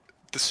 very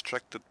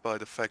distracted by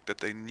the fact that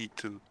they need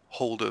to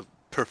hold a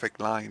perfect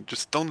line.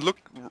 Just don't look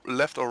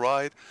left or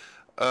right,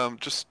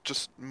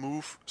 just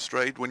move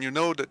straight. When you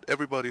know that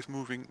everybody's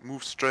moving,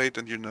 move straight,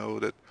 and you know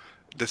that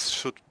this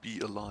should be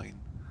a line.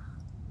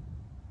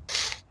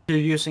 If you're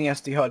using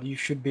SD HUD, you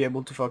should be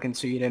able to fucking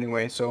see it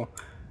anyway, so...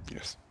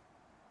 Yes.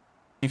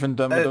 Even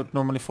then we don't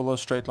normally follow a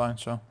straight line,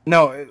 so...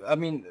 No, I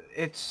mean,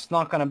 it's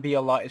not gonna be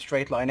a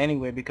straight line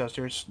anyway, because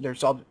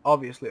there's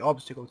obviously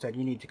obstacles that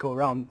you need to go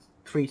around,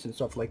 trees and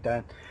stuff like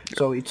that. Yeah.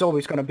 So it's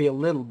always gonna be a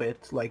little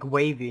bit, like,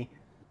 wavy.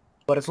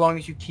 But as long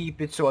as you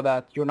keep it so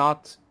that you're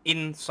not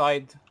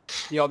inside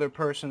the other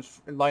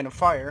person's line of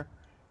fire,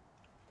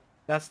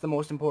 that's the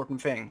most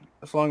important thing.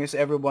 As long as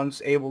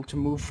everyone's able to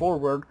move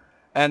forward,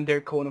 and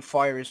their cone of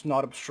fire is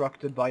not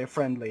obstructed by a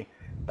friendly.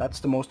 That's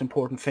the most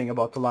important thing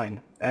about the line.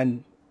 And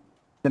in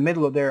the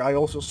middle of there, I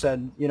also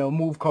said, you know,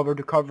 move cover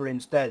to cover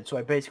instead. So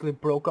I basically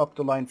broke up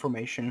the line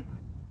formation.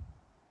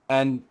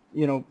 And,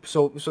 you know,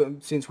 so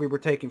since we were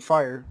taking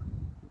fire,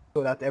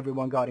 so that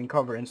everyone got in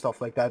cover and stuff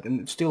like that,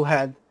 and still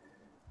had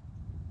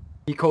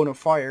the cone of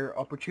fire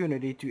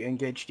opportunity to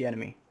engage the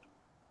enemy.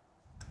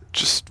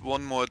 Just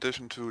one more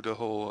addition to the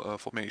whole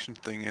formation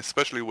thing,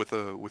 especially with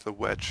a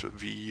wedge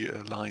V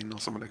line or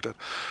something like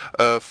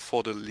that.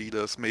 For the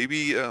leaders,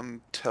 maybe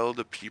tell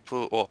the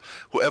people, or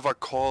whoever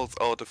calls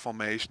out the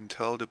formation,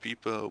 tell the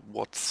people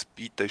what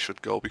speed they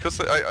should go. Because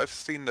I've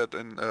seen that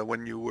in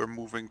when you were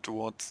moving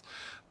towards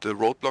the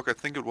roadblock. I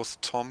think it was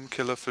Tom,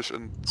 Killerfish,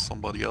 and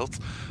somebody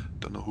else.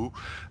 Don't know who.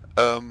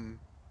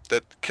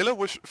 That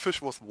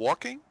Killerfish was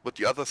walking, but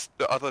the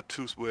other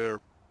twos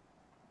were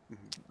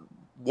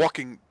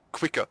walking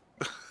quicker.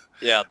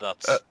 Yeah,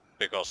 that's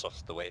because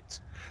of the weight.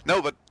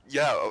 No, but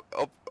yeah,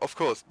 of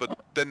course. But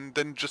then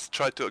just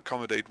try to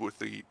accommodate with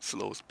the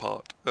slowest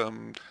part.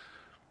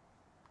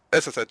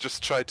 As I said,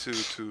 just try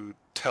to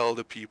tell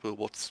the people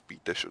what speed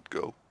they should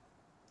go.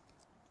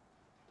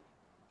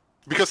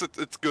 Because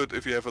it's good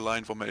if you have a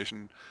line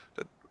formation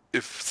that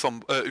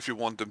if you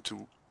want them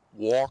to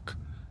walk,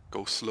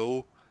 go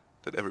slow.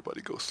 that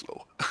everybody goes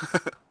slow.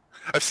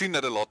 I've seen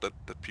that a lot,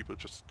 that people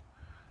just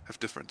have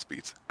different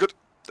speeds. Good,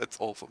 that's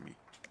all for me.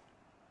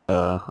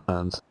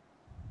 And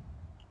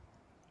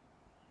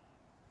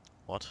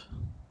What?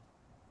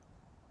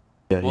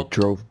 yeah, he What?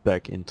 drove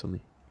back into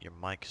me. Your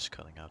mic is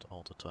cutting out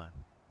all the time.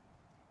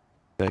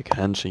 Like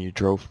Hansen, you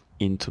drove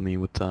into me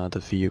with the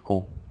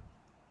vehicle.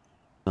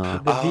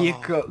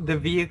 The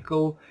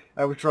vehicle,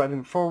 I was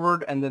driving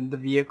forward and then the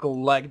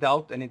vehicle lagged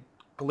out and it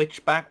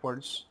glitched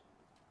backwards.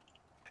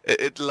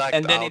 It lagged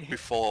And then out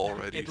before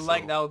already. It so-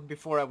 lagged out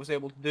before I was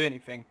able to do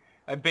anything.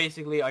 I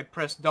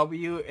pressed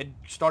W, it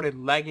started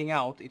lagging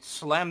out, it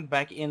slammed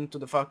back into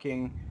the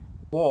fucking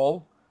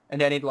wall,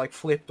 and then it like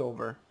flipped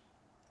over.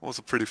 It was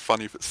a pretty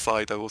funny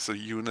sight. I was a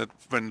unit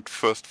when it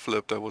first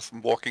flipped. I was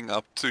walking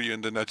up to you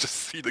and then I just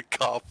see the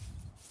car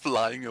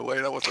flying away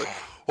and I was like,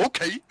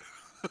 okay.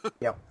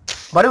 Yeah.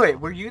 By the way,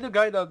 were you the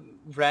guy that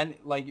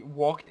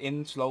walked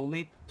in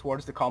slowly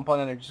towards the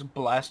compound and it just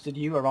blasted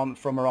you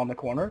from around the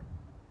corner?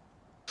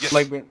 Yes.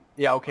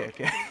 Yeah, okay.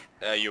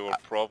 You were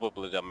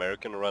probably the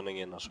American running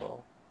in as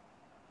well.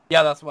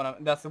 Yeah, that's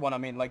the one I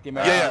mean, like the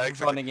American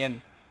exactly. running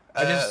in.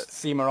 I just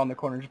see him around the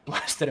corner and just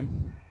blasted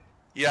him.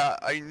 Yeah,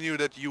 I knew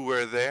that you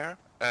were there,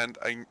 and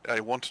I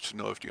wanted to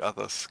know if the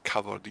others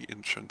covered the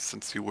entrance,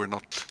 since you were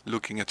not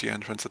looking at the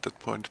entrance at that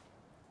point.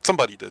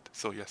 Somebody did,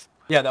 so yes.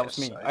 Yeah, that was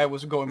me. I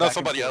was going back. No,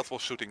 somebody else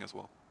was shooting as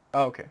well.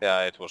 Oh, okay.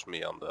 Yeah, it was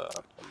me on the...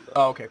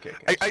 Oh, okay.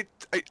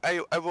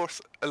 I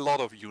was a lot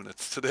of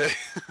units today.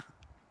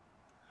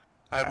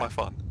 I had my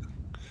fun.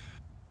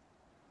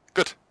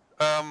 Good.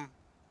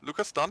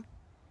 Lucas, done?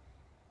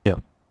 Yeah.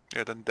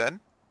 Yeah, then Dan?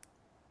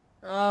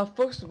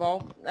 First of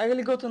all, I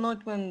really got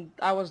annoyed when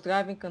I was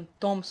driving and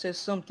Tom says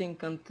something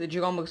and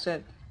Jerome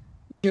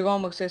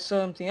says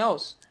something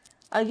else.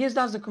 I guess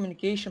that's the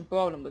communication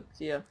problem, but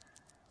yeah.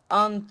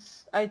 And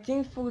I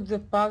think for the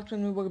part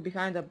when we were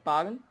behind a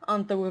barn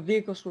and our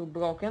vehicles were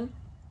broken,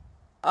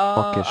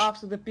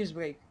 after the peace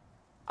break,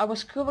 I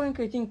was covering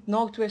I think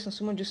northwest and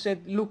someone just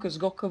said, Lucas,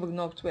 go cover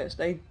northwest.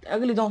 I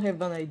really don't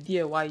have an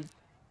idea why,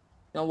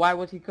 why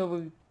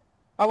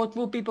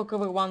would people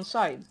cover one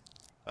side?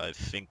 I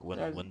think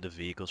when the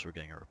vehicles were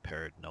getting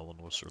repaired, no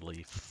one was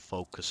really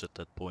focused at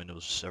that point.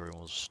 Everyone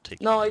was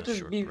taking a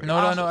short break. No,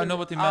 I know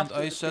what he meant.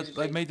 I said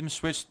I made them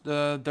switch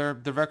their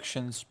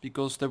directions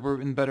because they were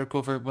in better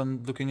cover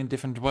when looking in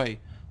different way.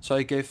 So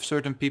I gave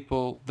certain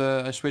people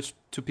I switched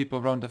 2 people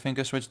around. I think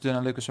I switched Dan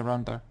and Lucas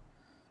around there.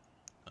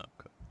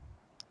 Okay.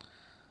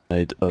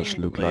 Made us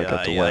look like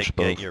at the west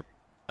both.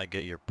 I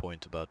get your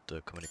point about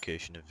the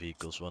communication of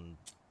vehicles. When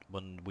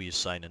we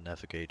assign a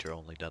navigator,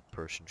 only that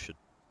person should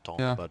talk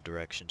about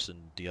directions, and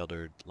the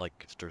other,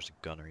 like if there's a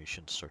gunner, you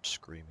shouldn't start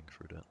screaming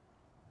through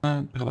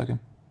that.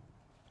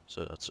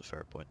 So that's a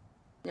fair point.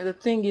 Yeah, the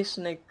thing is,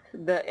 Nick,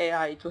 the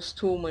AI, it was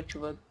too much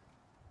of a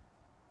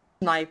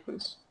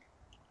snipers.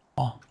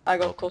 I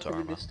got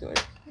totally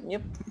destroyed.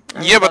 Yep.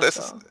 Yeah, but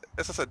as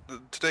I said,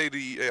 today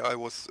the AI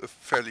was a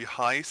fairly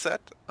high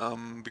set,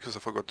 because I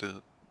forgot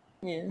to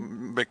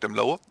make them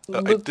lower.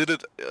 I did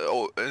it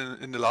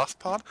in the last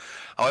part.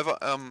 However,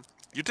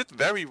 you did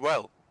very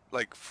well.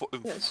 Like for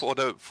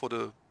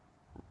the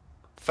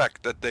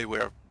fact that they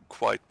were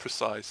quite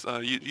precise.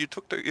 You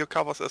took your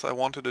covers as I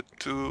wanted it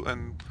to,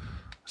 and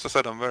as I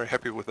said, I'm very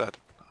happy with that.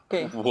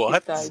 Okay.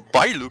 What?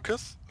 Bye,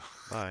 Lucas.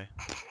 Bye.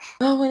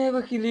 Oh,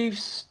 whenever he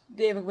leaves,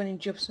 when he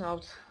jumps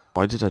out.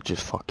 Why did I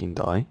just fucking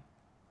die?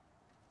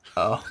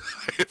 Oh.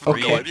 I have Were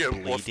no you idea.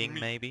 bleeding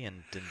maybe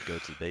and didn't go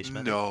to the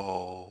basement?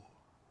 No.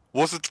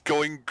 Was it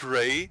going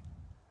grey?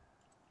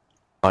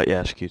 I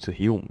asked you to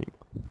heal me.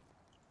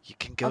 You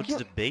can go to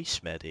the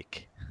base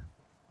medic.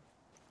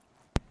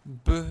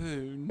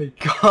 Boom.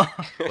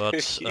 But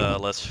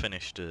let's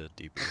finish the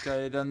debrief.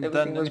 Okay, then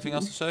anything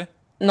else to say?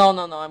 No,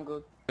 I'm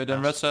good. Okay,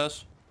 then Red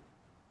says.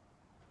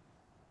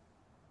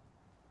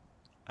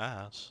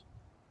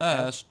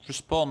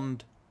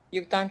 Respond.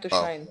 Your time to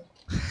shine.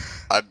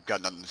 I've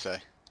got nothing to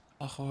say.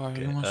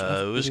 Okay.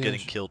 Who's getting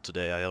killed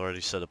today? I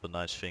already set up a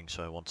nice thing,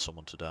 so I want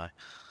someone to die.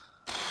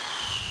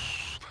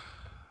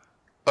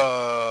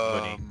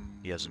 Mooney.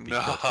 He hasn't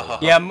been killed for a while.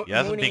 Yeah, you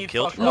haven't been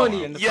killed for a Mooney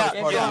while. in the first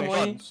part of the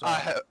mission, so.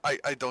 I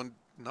don't.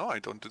 No, I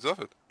don't deserve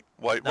it.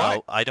 Why? No,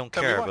 why? I don't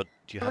Tell me care, why. but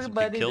you haven't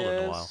been killed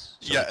in a while. So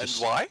yeah, and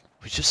why?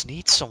 We just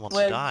need someone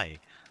to die.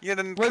 Yeah,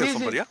 then kill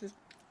somebody, yeah?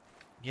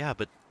 Yeah,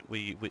 but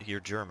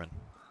you're German.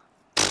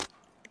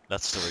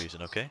 That's the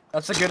reason, okay?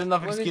 That's a good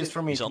enough excuse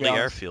for me. He's on the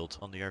airfield,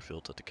 at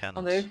the cannons.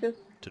 On the airfield?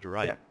 To the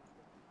right. Yeah.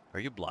 Are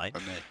you blind?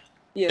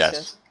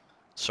 Yes.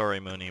 Sorry,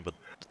 Mooney, but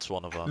it's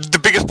one of us. The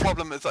biggest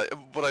problem is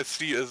what I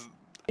see is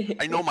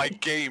I know my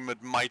game,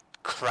 it might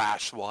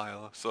crash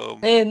while, so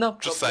no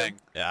just problem. saying.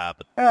 Yeah,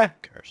 but who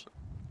cares?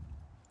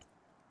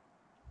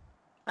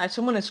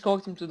 Someone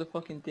escort him to the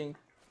fucking thing.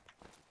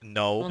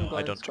 No,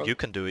 I don't. You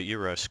can do it.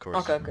 You're escort.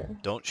 Okay.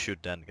 Don't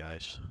shoot them,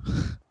 guys.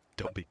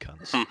 Don't be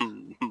cunts.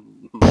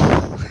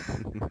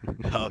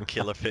 Oh,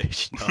 killer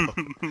fish, no.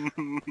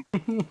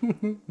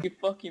 You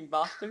fucking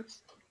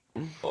bastards.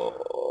 No,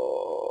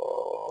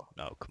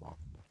 come on.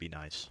 Be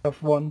nice.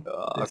 Tough one.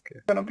 It's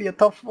gonna be a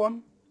tough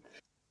one.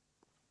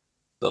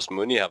 Does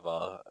Mooney have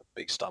a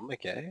big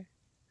stomach, eh?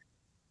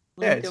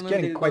 Yeah, it's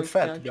getting quite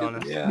fat, to be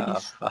honest. Yeah,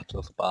 fat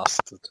little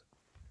bastard.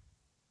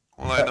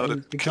 Well, I know he's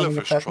that becoming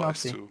a Killerfish fat tries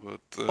Nazi. to, but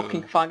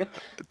Fucking faggot.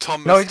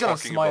 Tom No, is he's got a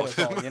talking smile about as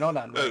well, him you know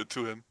that, right?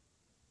 to him.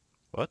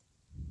 What?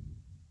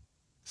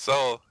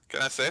 So,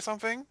 can I say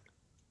something?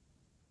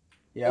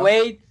 Yeah.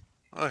 Wait.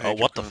 I hate Oh,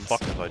 you what the cunts.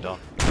 fuck have I done?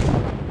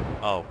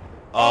 Oh.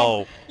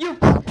 Oh. You.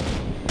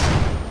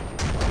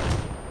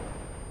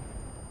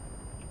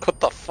 What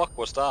the fuck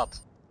was that?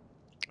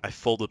 I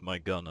folded my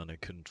gun and I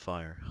couldn't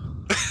fire.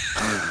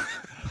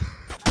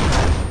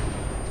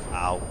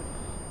 Ow.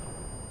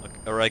 Okay,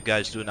 alright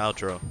guys, do an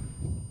outro.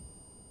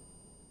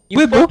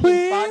 You fucking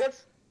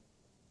faggot.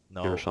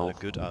 No, Yourself. a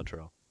good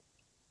outro.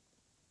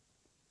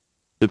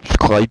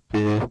 Subscribe.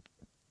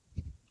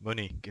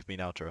 Money, give me an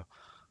outro.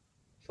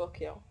 Fuck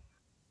you.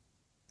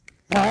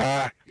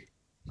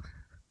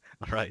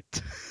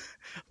 Alright.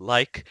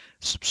 Like,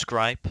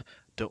 subscribe,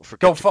 don't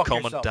forget Go to fuck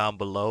comment yourself. down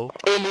below,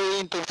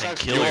 and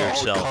kill You all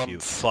yourself, you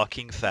cunts.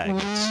 fucking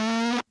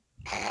faggots.